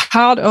that we're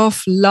part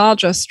of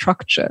larger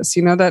structures,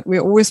 that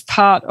we're always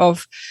part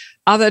of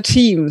other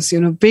teams,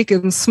 big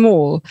and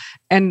small,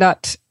 and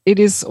that it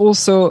is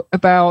also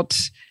about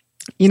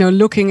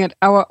looking at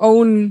our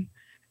own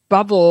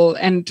bubble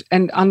and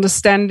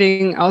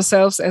understanding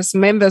ourselves as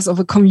members of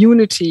a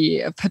community,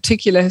 a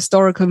particular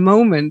historical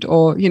moment,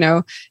 or,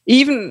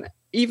 even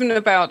even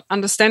about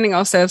understanding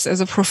ourselves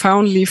as a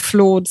profoundly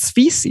flawed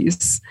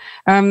species.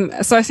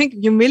 So I think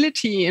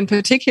humility in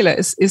particular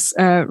is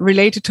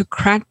related to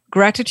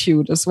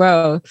gratitude as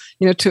well,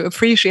 to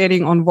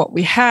appreciating on what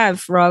we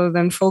have rather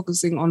than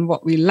focusing on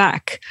what we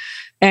lack.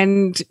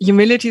 And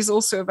humility is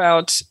also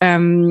about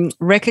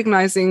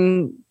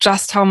recognizing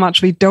just how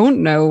much we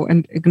don't know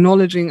and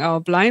acknowledging our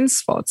blind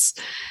spots.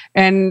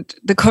 And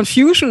the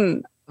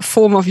Confucian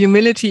form of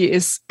humility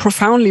is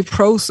profoundly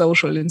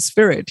pro-social in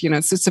spirit.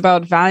 It's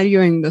about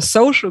valuing the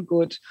social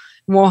good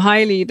more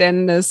highly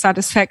than the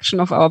satisfaction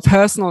of our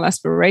personal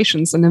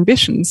aspirations and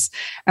ambitions.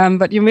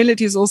 But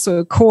humility is also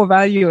a core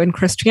value in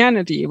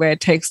Christianity, where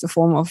it takes the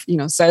form of,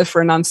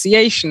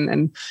 self-renunciation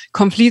and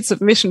complete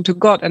submission to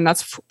God. And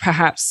that's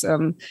perhaps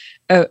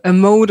a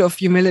mode of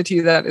humility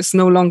that is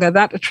no longer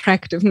that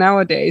attractive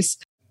nowadays.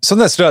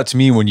 Something that stood out to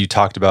me when you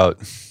talked about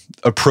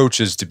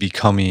approaches to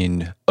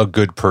becoming a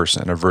good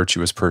person, a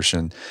virtuous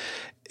person,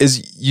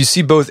 is you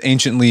see both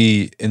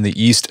anciently in the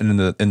East and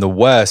in the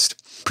West,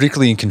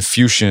 particularly in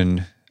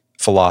Confucian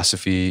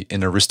philosophy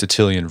and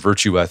Aristotelian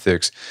virtue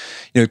ethics.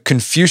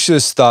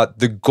 Confucius thought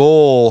the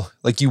goal,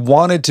 you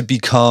wanted to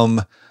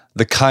become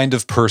the kind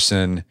of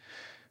person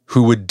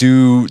who would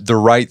do the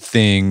right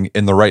thing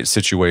in the right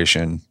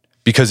situation,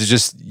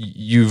 because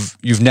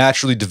you've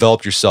naturally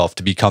developed yourself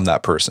to become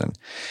that person.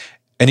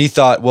 And he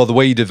thought, well, the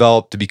way you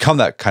develop to become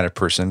that kind of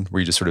person, where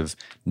you just sort of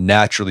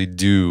naturally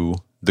do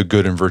the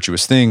good and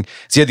virtuous thing,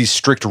 is you had these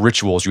strict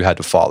rituals you had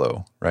to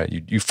follow,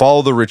 right? You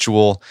follow the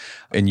ritual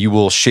and you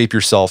will shape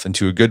yourself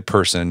into a good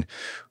person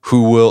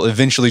who will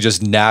eventually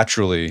just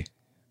naturally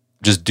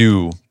just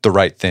do the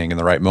right thing in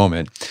the right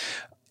moment.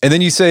 And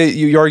then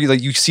you argue,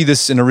 you see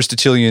this in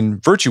Aristotelian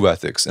virtue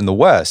ethics in the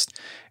West.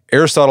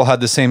 Aristotle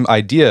had the same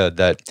idea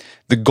that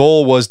the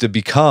goal was to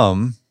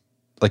become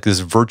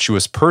this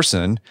virtuous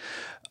person,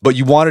 but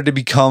you wanted to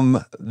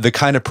become the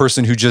kind of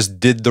person who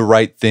just did the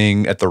right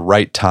thing at the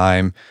right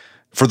time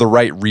for the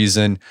right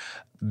reason,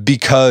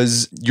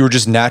 because you're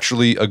just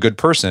naturally a good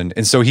person.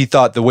 And so he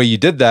thought the way you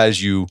did that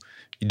is you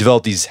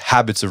develop these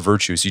habits of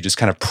virtue. So you just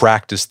kind of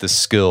practice this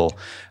skill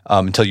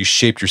until you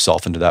shaped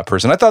yourself into that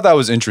person. I thought that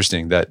was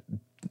interesting that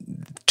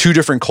two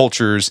different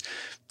cultures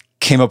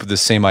came up with the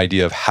same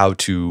idea of how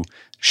to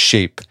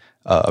shape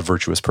a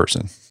virtuous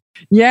person.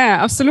 Yeah,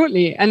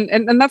 absolutely.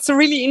 And that's a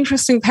really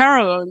interesting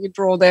parallel you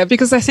draw there,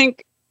 because I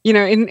think,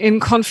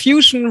 in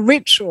Confucian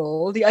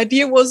ritual, the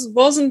idea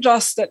wasn't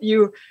just that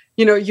you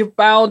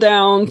bow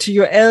down to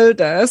your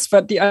elders,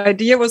 but the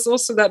idea was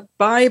also that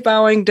by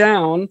bowing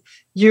down,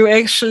 you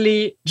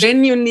actually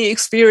genuinely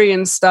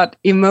experience that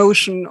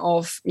emotion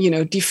of,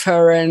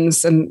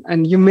 deference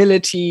and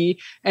humility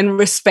and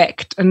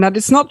respect. And that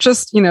it's not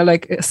just, a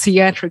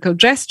theatrical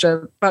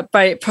gesture, but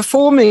by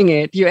performing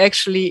it, you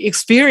actually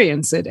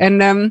experience it.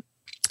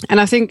 And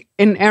I think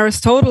in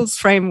Aristotle's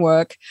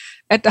framework,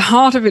 at the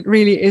heart of it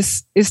really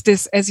is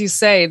this, as you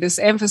say, this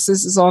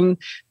emphasis is on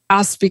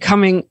us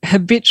becoming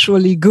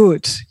habitually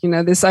good.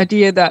 This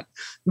idea that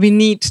we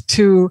need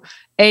to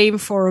aim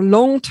for a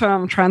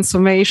long-term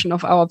transformation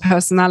of our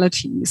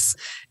personalities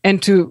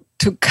and to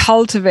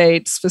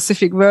cultivate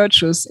specific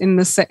virtues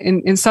in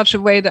such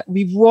a way that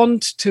we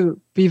want to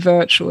be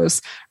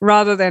virtuous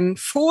rather than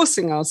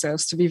forcing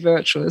ourselves to be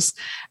virtuous.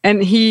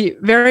 And he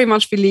very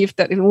much believed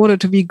that in order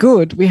to be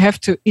good, we have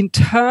to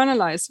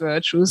internalize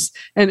virtues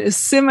and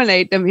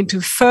assimilate them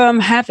into firm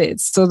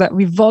habits so that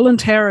we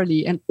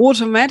voluntarily and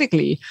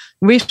automatically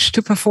wish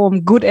to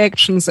perform good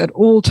actions at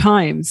all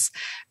times.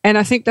 And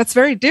I think that's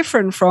very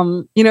different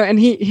from, and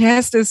he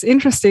has this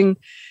interesting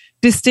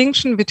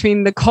distinction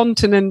between the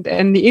continent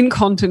and the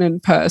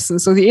incontinent person.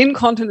 So the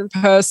incontinent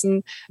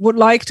person would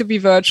like to be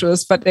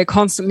virtuous, but they're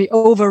constantly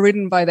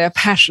overridden by their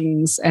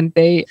passions and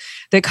they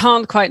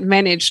can't quite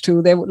manage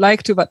to. They would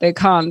like to, but they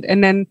can't.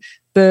 And then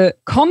the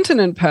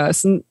continent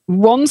person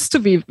wants to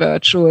be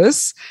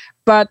virtuous,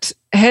 but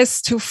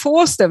has to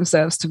force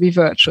themselves to be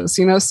virtuous,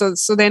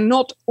 so they're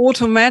not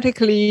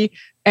automatically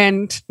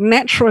and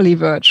naturally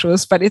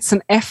virtuous, but it's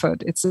an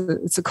effort. It's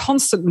a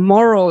constant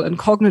moral and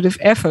cognitive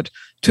effort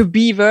to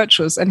be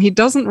virtuous. And he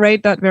doesn't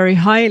rate that very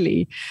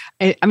highly.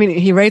 I mean,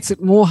 he rates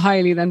it more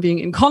highly than being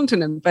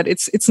incontinent, but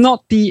it's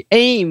not the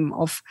aim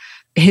of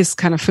his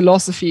kind of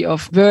philosophy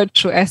of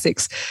virtue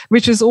ethics,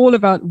 which is all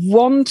about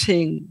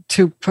wanting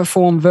to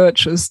perform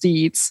virtuous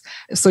deeds.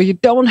 So you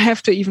don't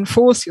have to even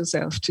force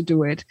yourself to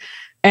do it.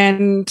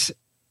 And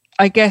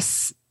I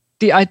guess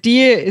the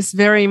idea is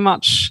very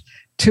much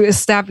to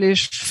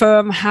establish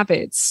firm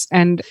habits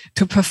and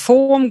to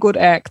perform good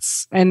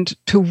acts and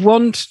to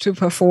want to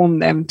perform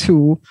them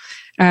too,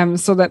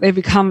 so that they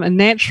become a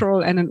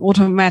natural and an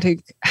automatic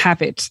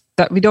habit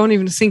that we don't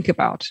even think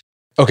about.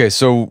 Okay,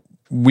 so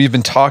we've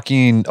been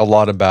talking a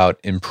lot about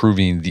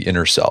improving the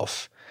inner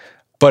self.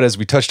 But as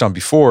we touched on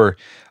before,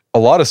 a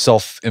lot of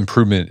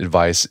self-improvement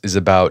advice is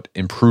about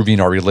improving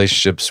our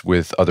relationships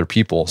with other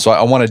people. So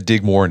I want to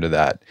dig more into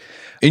that.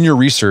 In your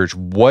research,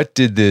 what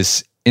did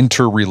this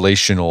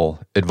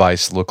interrelational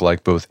advice look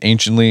like both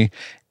anciently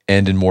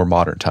and in more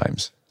modern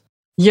times?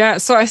 Yeah,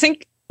 so I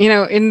think,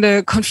 in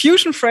the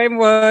Confucian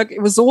framework,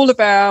 it was all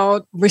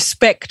about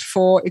respect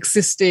for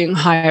existing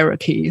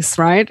hierarchies,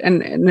 right?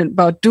 And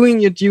about doing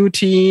your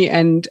duty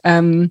and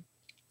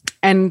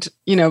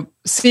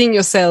seeing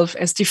yourself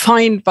as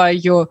defined by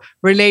your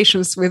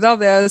relations with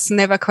others,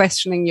 never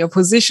questioning your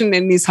position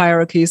in these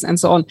hierarchies, and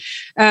so on.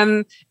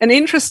 An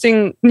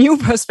interesting new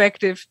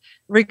perspective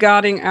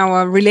regarding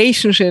our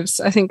relationships,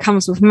 I think,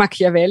 comes with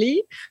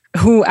Machiavelli,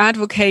 who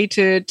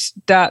advocated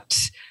that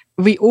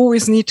we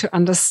always need to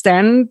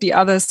understand the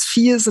other's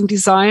fears and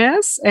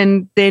desires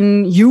and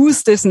then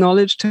use this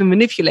knowledge to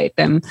manipulate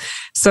them.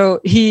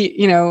 So he,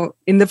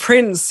 in The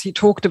Prince, he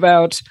talked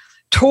about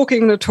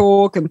talking the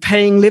talk and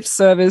paying lip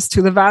service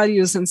to the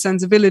values and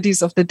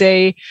sensibilities of the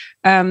day,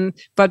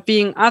 but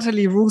being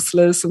utterly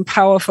ruthless and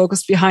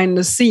power-focused behind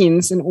the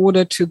scenes in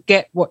order to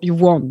get what you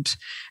want.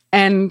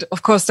 And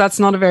of course, that's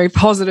not a very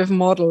positive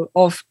model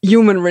of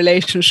human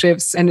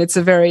relationships. And it's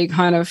a very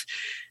kind of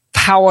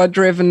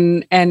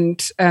power-driven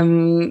and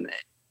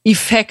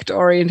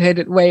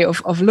effect-oriented way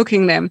of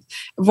looking at them.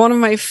 One of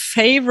my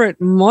favorite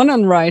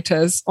modern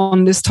writers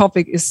on this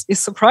topic is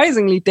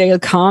surprisingly Dale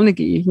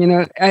Carnegie.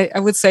 I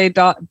would say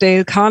that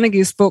Dale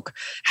Carnegie's book,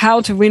 How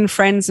to Win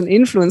Friends and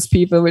Influence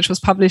People, which was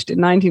published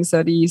in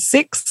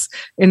 1936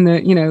 in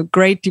the,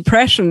 Great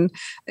Depression,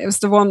 it was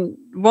the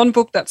one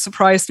book that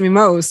surprised me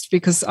most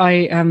because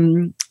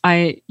it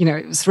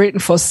was written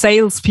for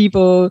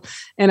salespeople,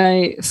 and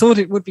I thought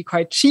it would be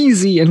quite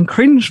cheesy and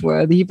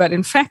cringeworthy, but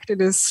in fact,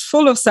 it is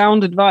full of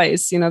sound advice,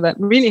 that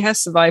really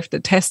has survived the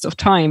test of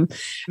time.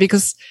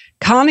 Because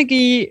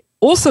Carnegie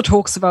also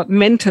talks about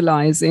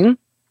mentalizing,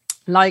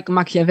 like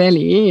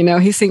Machiavelli.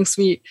 He thinks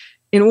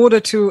in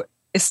order to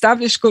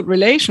establish good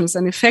relations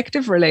and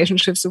effective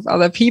relationships with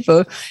other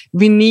people,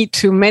 we need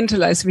to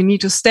mentalize, we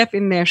need to step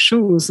in their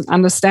shoes and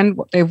understand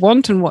what they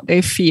want and what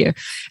they fear.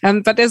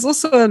 But there's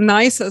also a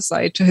nicer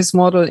side to his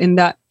model in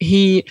that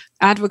he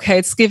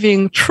advocates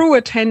giving true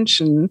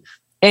attention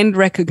and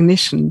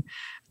recognition.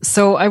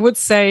 So I would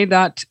say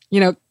that,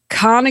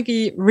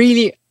 Carnegie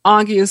really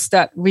argues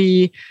that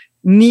we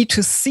need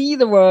to see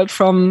the world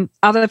from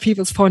other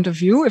people's point of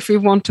view if we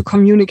want to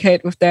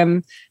communicate with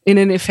them in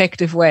an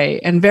effective way.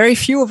 And very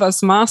few of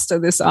us master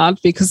this art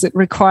because it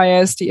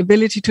requires the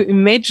ability to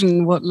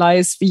imagine what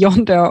lies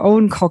beyond our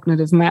own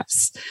cognitive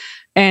maps.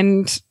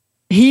 And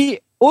he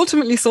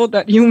ultimately thought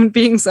that human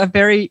beings are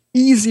very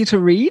easy to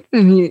read.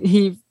 And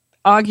he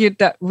argued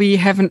that we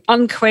have an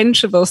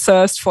unquenchable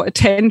thirst for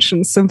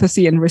attention,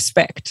 sympathy, and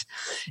respect.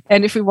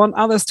 And if we want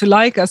others to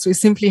like us, we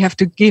simply have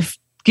to give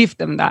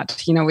them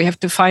that. We have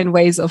to find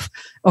ways of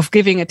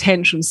giving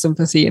attention,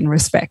 sympathy, and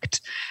respect.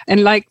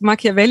 And like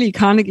Machiavelli,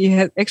 Carnegie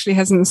actually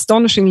has an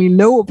astonishingly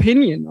low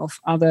opinion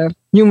of other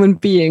human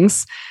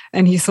beings.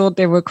 And he thought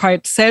they were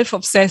quite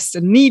self-obsessed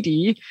and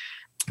needy.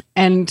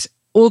 And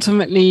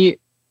ultimately,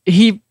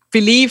 he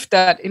believed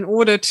that in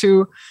order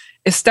to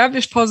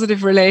establish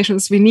positive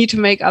relations, we need to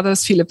make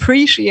others feel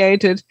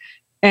appreciated,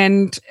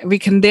 and we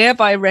can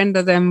thereby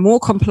render them more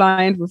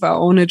compliant with our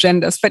own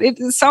agendas. But it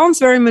sounds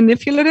very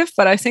manipulative,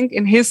 but I think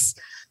in his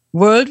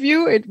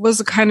worldview, it was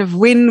a kind of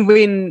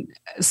win-win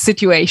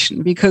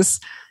situation,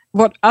 because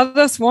what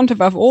others want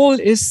above all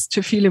is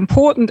to feel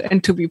important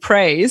and to be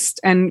praised.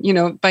 And,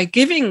 by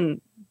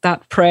giving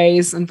that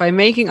praise and by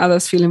making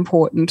others feel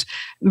important,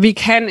 we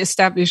can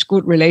establish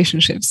good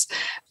relationships.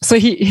 So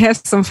he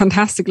has some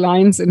fantastic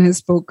lines in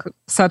his book,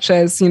 such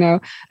as, a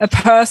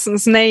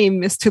person's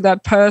name is to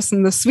that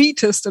person the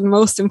sweetest and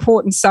most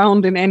important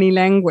sound in any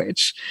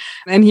language.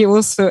 And he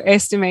also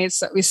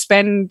estimates that we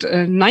spend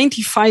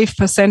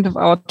 95% of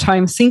our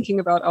time thinking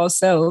about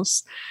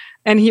ourselves.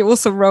 And he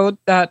also wrote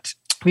that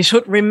we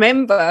should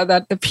remember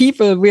that the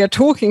people we are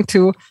talking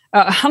to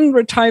are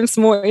 100 times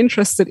more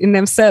interested in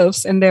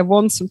themselves and their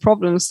wants and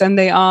problems than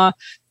they are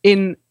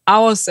in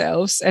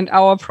ourselves and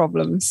our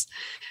problems.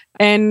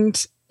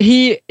 And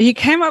he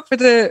came up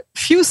with a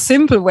few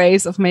simple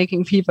ways of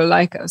making people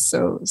like us.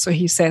 So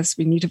he says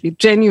we need to be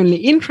genuinely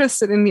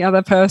interested in the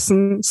other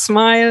person,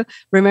 smile,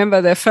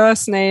 remember their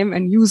first name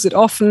and use it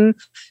often,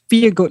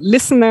 be a good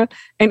listener,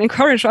 and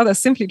encourage others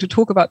simply to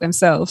talk about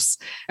themselves.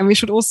 And we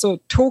should also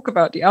talk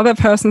about the other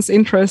person's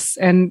interests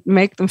and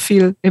make them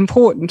feel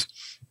important.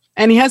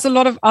 And he has a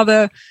lot of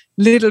other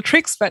little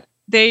tricks, but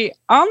they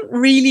aren't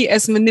really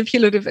as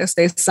manipulative as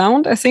they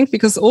sound, I think,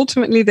 because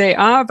ultimately they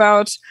are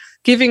about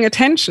giving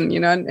attention,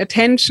 and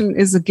attention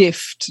is a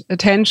gift.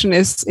 Attention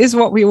is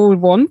what we all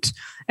want.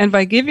 And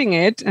by giving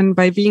it and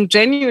by being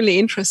genuinely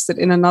interested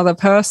in another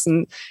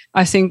person,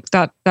 I think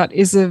that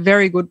is a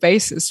very good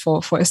basis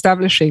for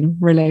establishing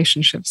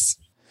relationships.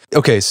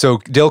 Okay, so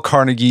Dale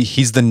Carnegie,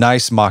 he's the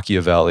nice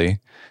Machiavelli.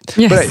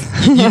 Yes.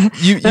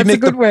 But you that's make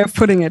a good way of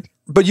putting it.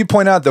 But you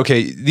point out,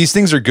 okay, these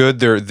things are good,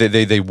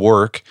 they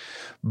work,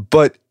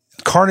 but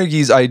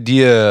Carnegie's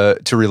idea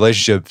to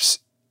relationships,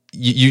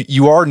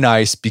 you are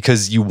nice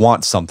because you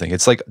want something.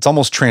 It's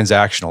almost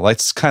transactional.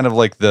 That's kind of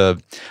like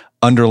the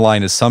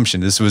underlying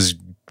assumption. This was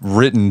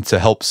written to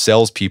help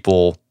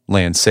salespeople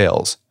land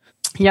sales.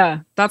 Yeah,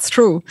 that's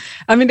true.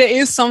 I mean, there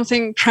is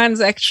something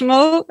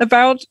transactional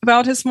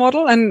about his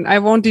model, and I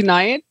won't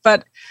deny it.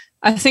 But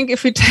I think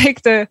if we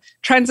take the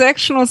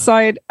transactional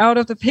side out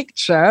of the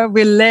picture,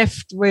 we're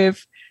left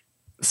with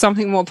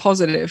something more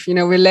positive.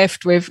 We're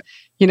left with,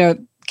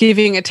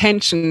 giving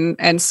attention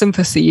and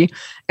sympathy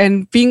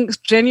and being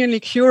genuinely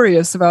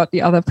curious about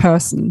the other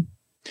person.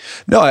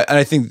 No,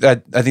 I think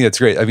that's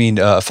great. I mean,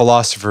 a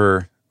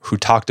philosopher who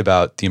talked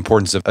about the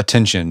importance of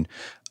attention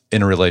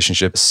in a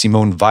relationship,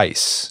 Simone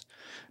Weiss,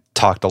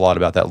 talked a lot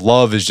about that.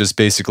 Love is just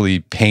basically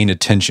paying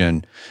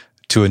attention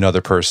to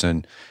another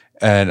person.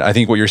 And I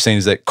think what you're saying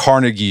is that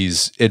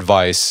Carnegie's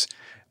advice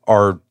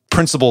are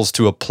principles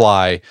to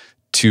apply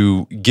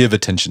to give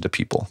attention to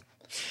people.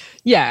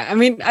 Yeah, I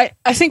mean,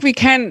 I think we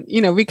can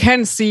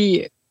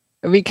see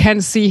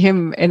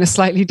him in a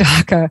slightly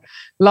darker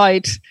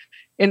light,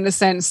 in the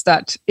sense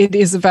that it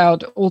is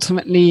about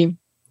ultimately,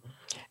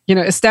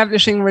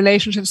 establishing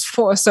relationships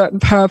for a certain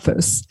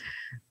purpose.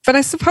 But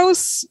I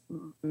suppose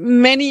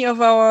many of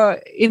our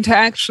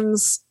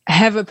interactions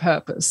have a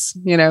purpose,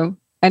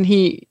 and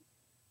he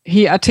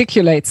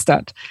articulates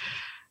that.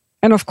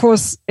 And of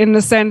course, in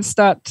the sense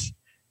that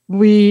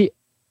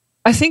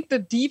I think the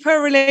deeper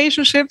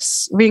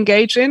relationships we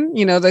engage in,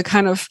 the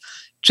kind of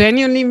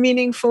genuinely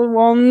meaningful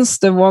ones,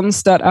 the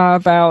ones that are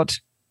about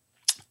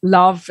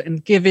love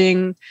and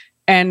giving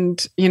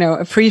and,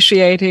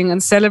 appreciating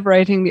and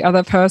celebrating the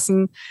other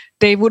person,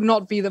 they would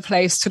not be the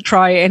place to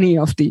try any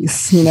of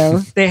these.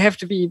 They have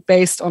to be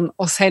based on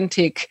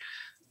authentic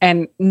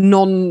and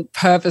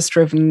non-purpose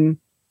driven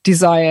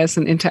desires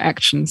and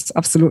interactions.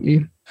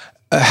 Absolutely.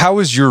 How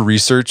has your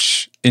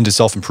research into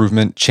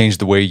self-improvement changed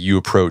the way you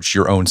approach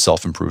your own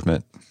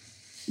self-improvement?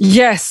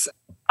 Yes,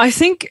 I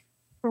think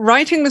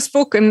writing this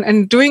book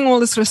and doing all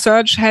this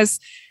research has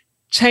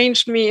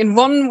changed me in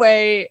one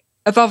way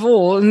above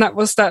all, and that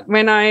was that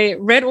when I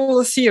read all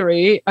the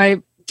theory,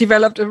 I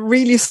developed a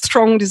really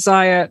strong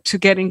desire to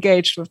get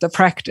engaged with the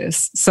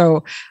practice.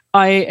 So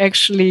I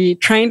actually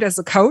trained as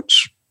a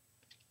coach,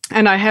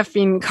 and I have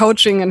been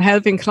coaching and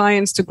helping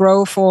clients to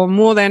grow for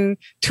more than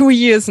 2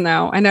 years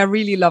now. And I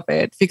really love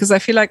it because I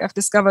feel like I've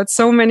discovered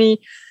so many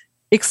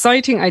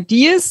exciting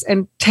ideas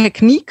and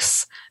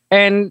techniques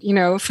and,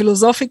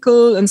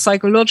 philosophical and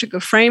psychological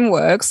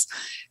frameworks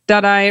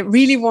that I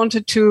really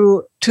wanted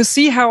to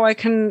see how I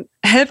can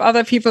help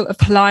other people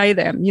apply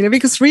them,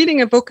 because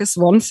reading a book is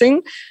one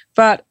thing,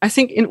 but I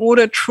think in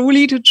order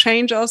truly to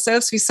change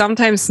ourselves, we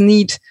sometimes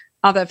need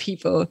other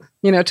people,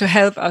 to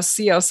help us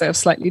see ourselves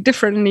slightly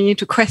differently,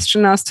 to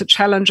question us, to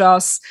challenge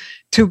us,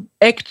 to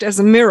act as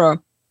a mirror.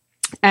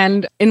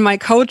 And in my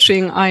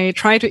coaching, I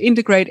try to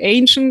integrate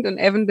ancient and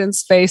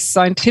evidence-based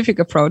scientific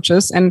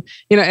approaches. And,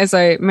 as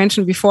I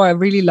mentioned before, I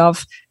really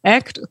love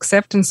ACT,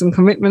 acceptance and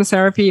commitment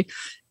therapy,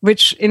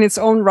 which in its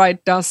own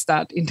right does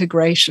that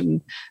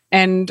integration.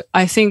 And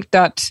I think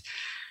that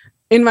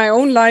in my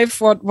own life,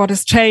 what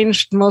has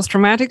changed most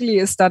dramatically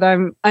is that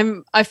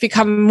I've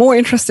become more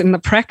interested in the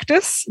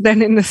practice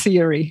than in the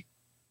theory.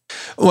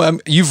 Well,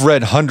 you've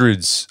read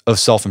hundreds of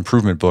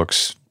self-improvement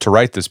books to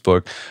write this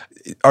book.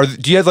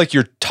 Do you have like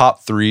your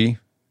top 3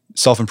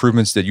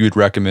 self-improvements that you would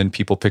recommend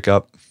people pick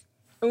up?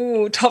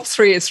 Oh, top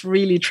 3 is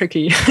really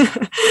tricky.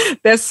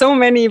 There's so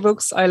many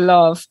books I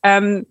love.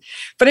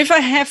 But if I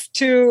have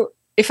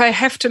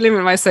to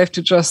limit myself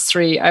to just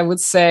 3, I would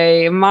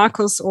say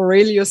Marcus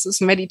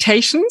Aurelius's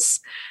Meditations.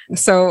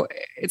 So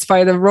it's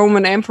by the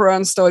Roman emperor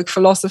and Stoic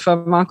philosopher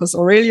Marcus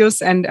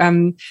Aurelius.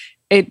 And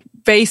it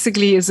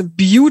basically is a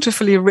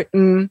beautifully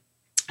written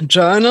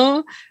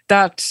journal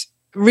that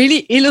really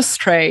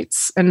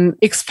illustrates and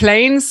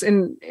explains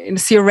in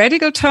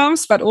theoretical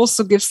terms, but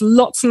also gives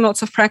lots and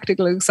lots of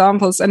practical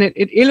examples. And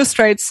it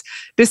illustrates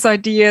this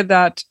idea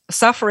that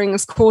suffering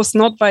is caused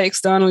not by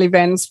external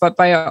events, but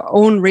by our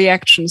own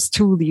reactions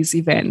to these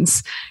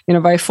events,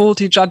 by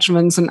faulty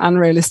judgments and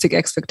unrealistic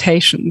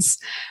expectations.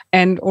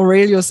 And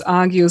Aurelius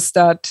argues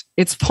that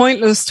it's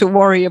pointless to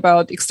worry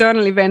about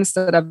external events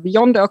that are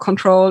beyond our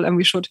control, and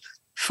we should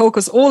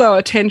focus all our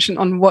attention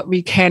on what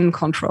we can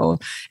control.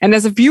 And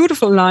there's a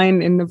beautiful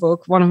line in the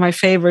book, one of my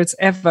favorites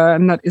ever,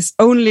 and that is,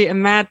 only a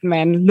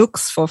madman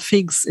looks for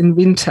figs in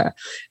winter.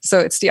 So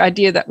it's the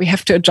idea that we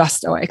have to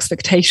adjust our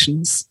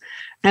expectations.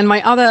 And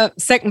my other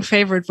second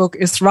favorite book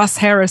is Russ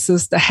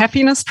Harris's The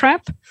Happiness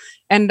Trap.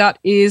 And that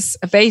is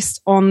based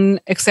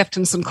on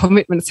acceptance and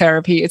commitment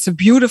therapy. It's a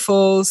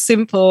beautiful,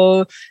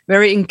 simple,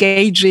 very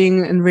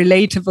engaging and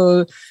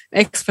relatable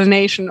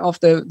explanation of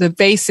the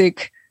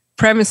basic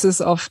premises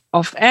of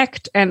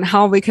ACT and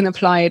how we can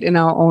apply it in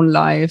our own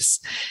lives.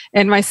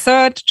 And my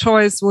third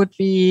choice would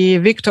be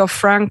Viktor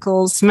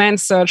Frankl's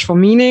Man's Search for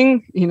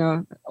Meaning,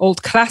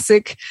 old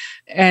classic.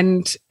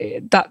 And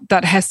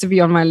that has to be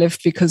on my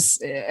list because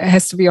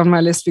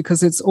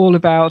it's all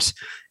about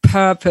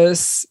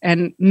purpose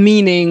and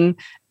meaning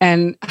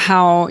and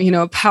how,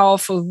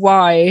 powerful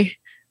why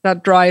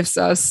that drives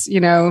us,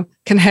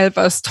 can help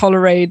us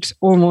tolerate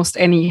almost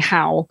any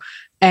how.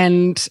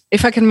 And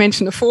if I can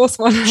mention a fourth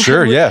one,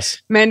 sure,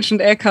 yes.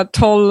 Mentioned Eckhart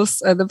Tolle's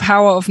The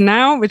Power of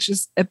Now, which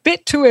is a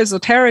bit too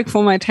esoteric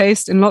for my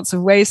taste in lots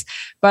of ways,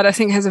 but I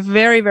think has a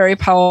very, very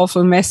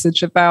powerful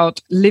message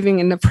about living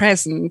in the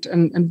present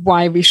and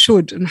why we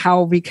should and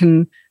how we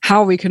can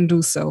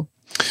do so.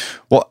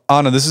 Well,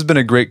 Anna, this has been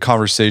a great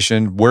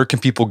conversation. Where can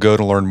people go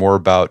to learn more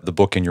about the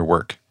book and your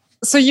work?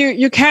 So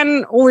you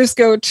can always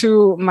go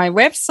to my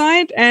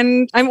website,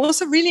 and I'm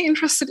also really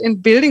interested in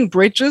building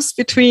bridges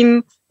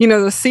between,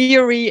 the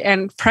theory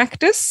and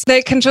practice.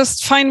 They can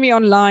just find me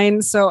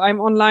online. So I'm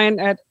online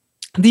at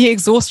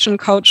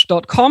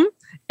theexhaustioncoach.com.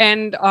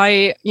 And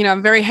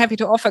I'm very happy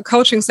to offer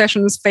coaching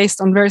sessions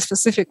based on very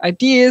specific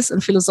ideas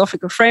and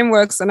philosophical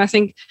frameworks. And I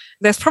think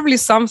there's probably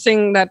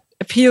something that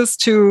appeals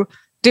to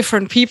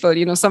different people.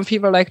 Some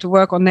people like to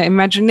work on their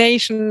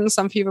imagination.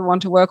 Some people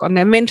want to work on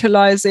their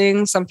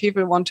mentalizing. Some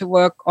people want to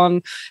work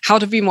on how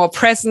to be more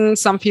present.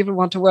 Some people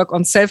want to work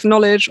on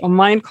self-knowledge or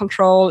mind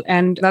control.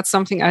 And that's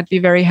something I'd be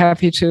very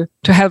happy to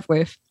help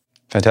with.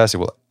 Fantastic.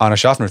 Well, Anna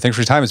Schaffner, thanks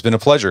for your time. It's been a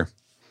pleasure.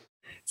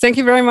 Thank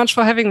you very much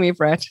for having me,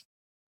 Brett.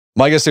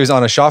 My guest today is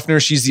Anna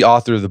Schaffner. She's the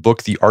author of the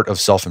book, The Art of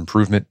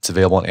Self-Improvement. It's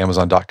available on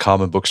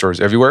Amazon.com and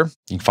bookstores everywhere.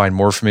 You can find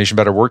more information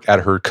about her work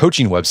at her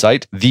coaching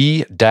website,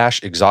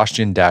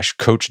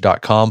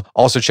 the-exhaustion-coach.com.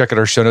 Also check out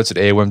our show notes at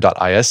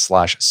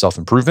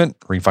aom.is/self-improvement,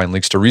 where you can find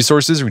links to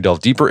resources and we delve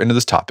deeper into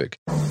this topic.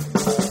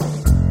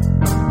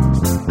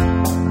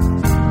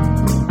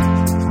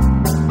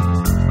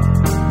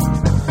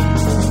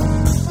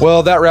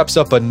 Well, that wraps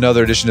up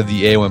another edition of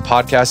the AOM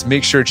podcast.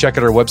 Make sure to check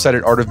out our website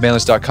at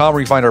artofmanliness.com,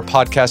 where you find our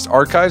podcast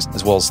archives,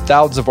 as well as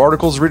thousands of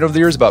articles written over the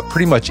years about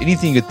pretty much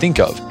anything you could think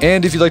of.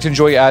 And if you'd like to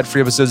enjoy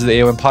ad-free episodes of the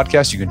AOM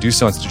podcast, you can do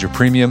so on Stitcher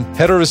Premium.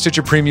 Head over to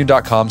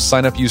stitcherpremium.com,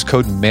 sign up, use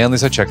code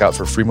manliness at checkout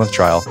for a free month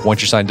trial.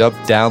 Once you're signed up,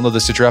 download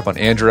the Stitcher app on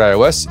Android or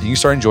iOS, and you can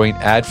start enjoying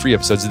ad-free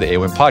episodes of the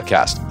AOM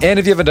podcast. And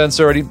if you haven't done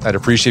so already, I'd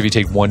appreciate if you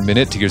take 1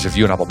 minute to give us a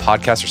review on Apple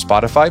Podcasts or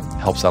Spotify. It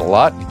helps out a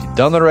lot. If you've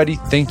done that already,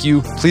 thank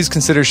you. Please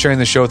consider sharing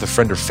the show with a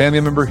friend or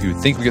family member who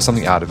would think we get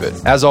something out of it.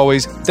 As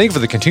always, thank you for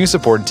the continued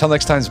support. Until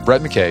next time, it's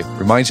Brett McKay.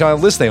 Remind you to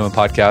listen to the AOM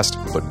podcast,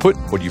 but put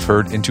what you've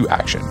heard into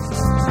action.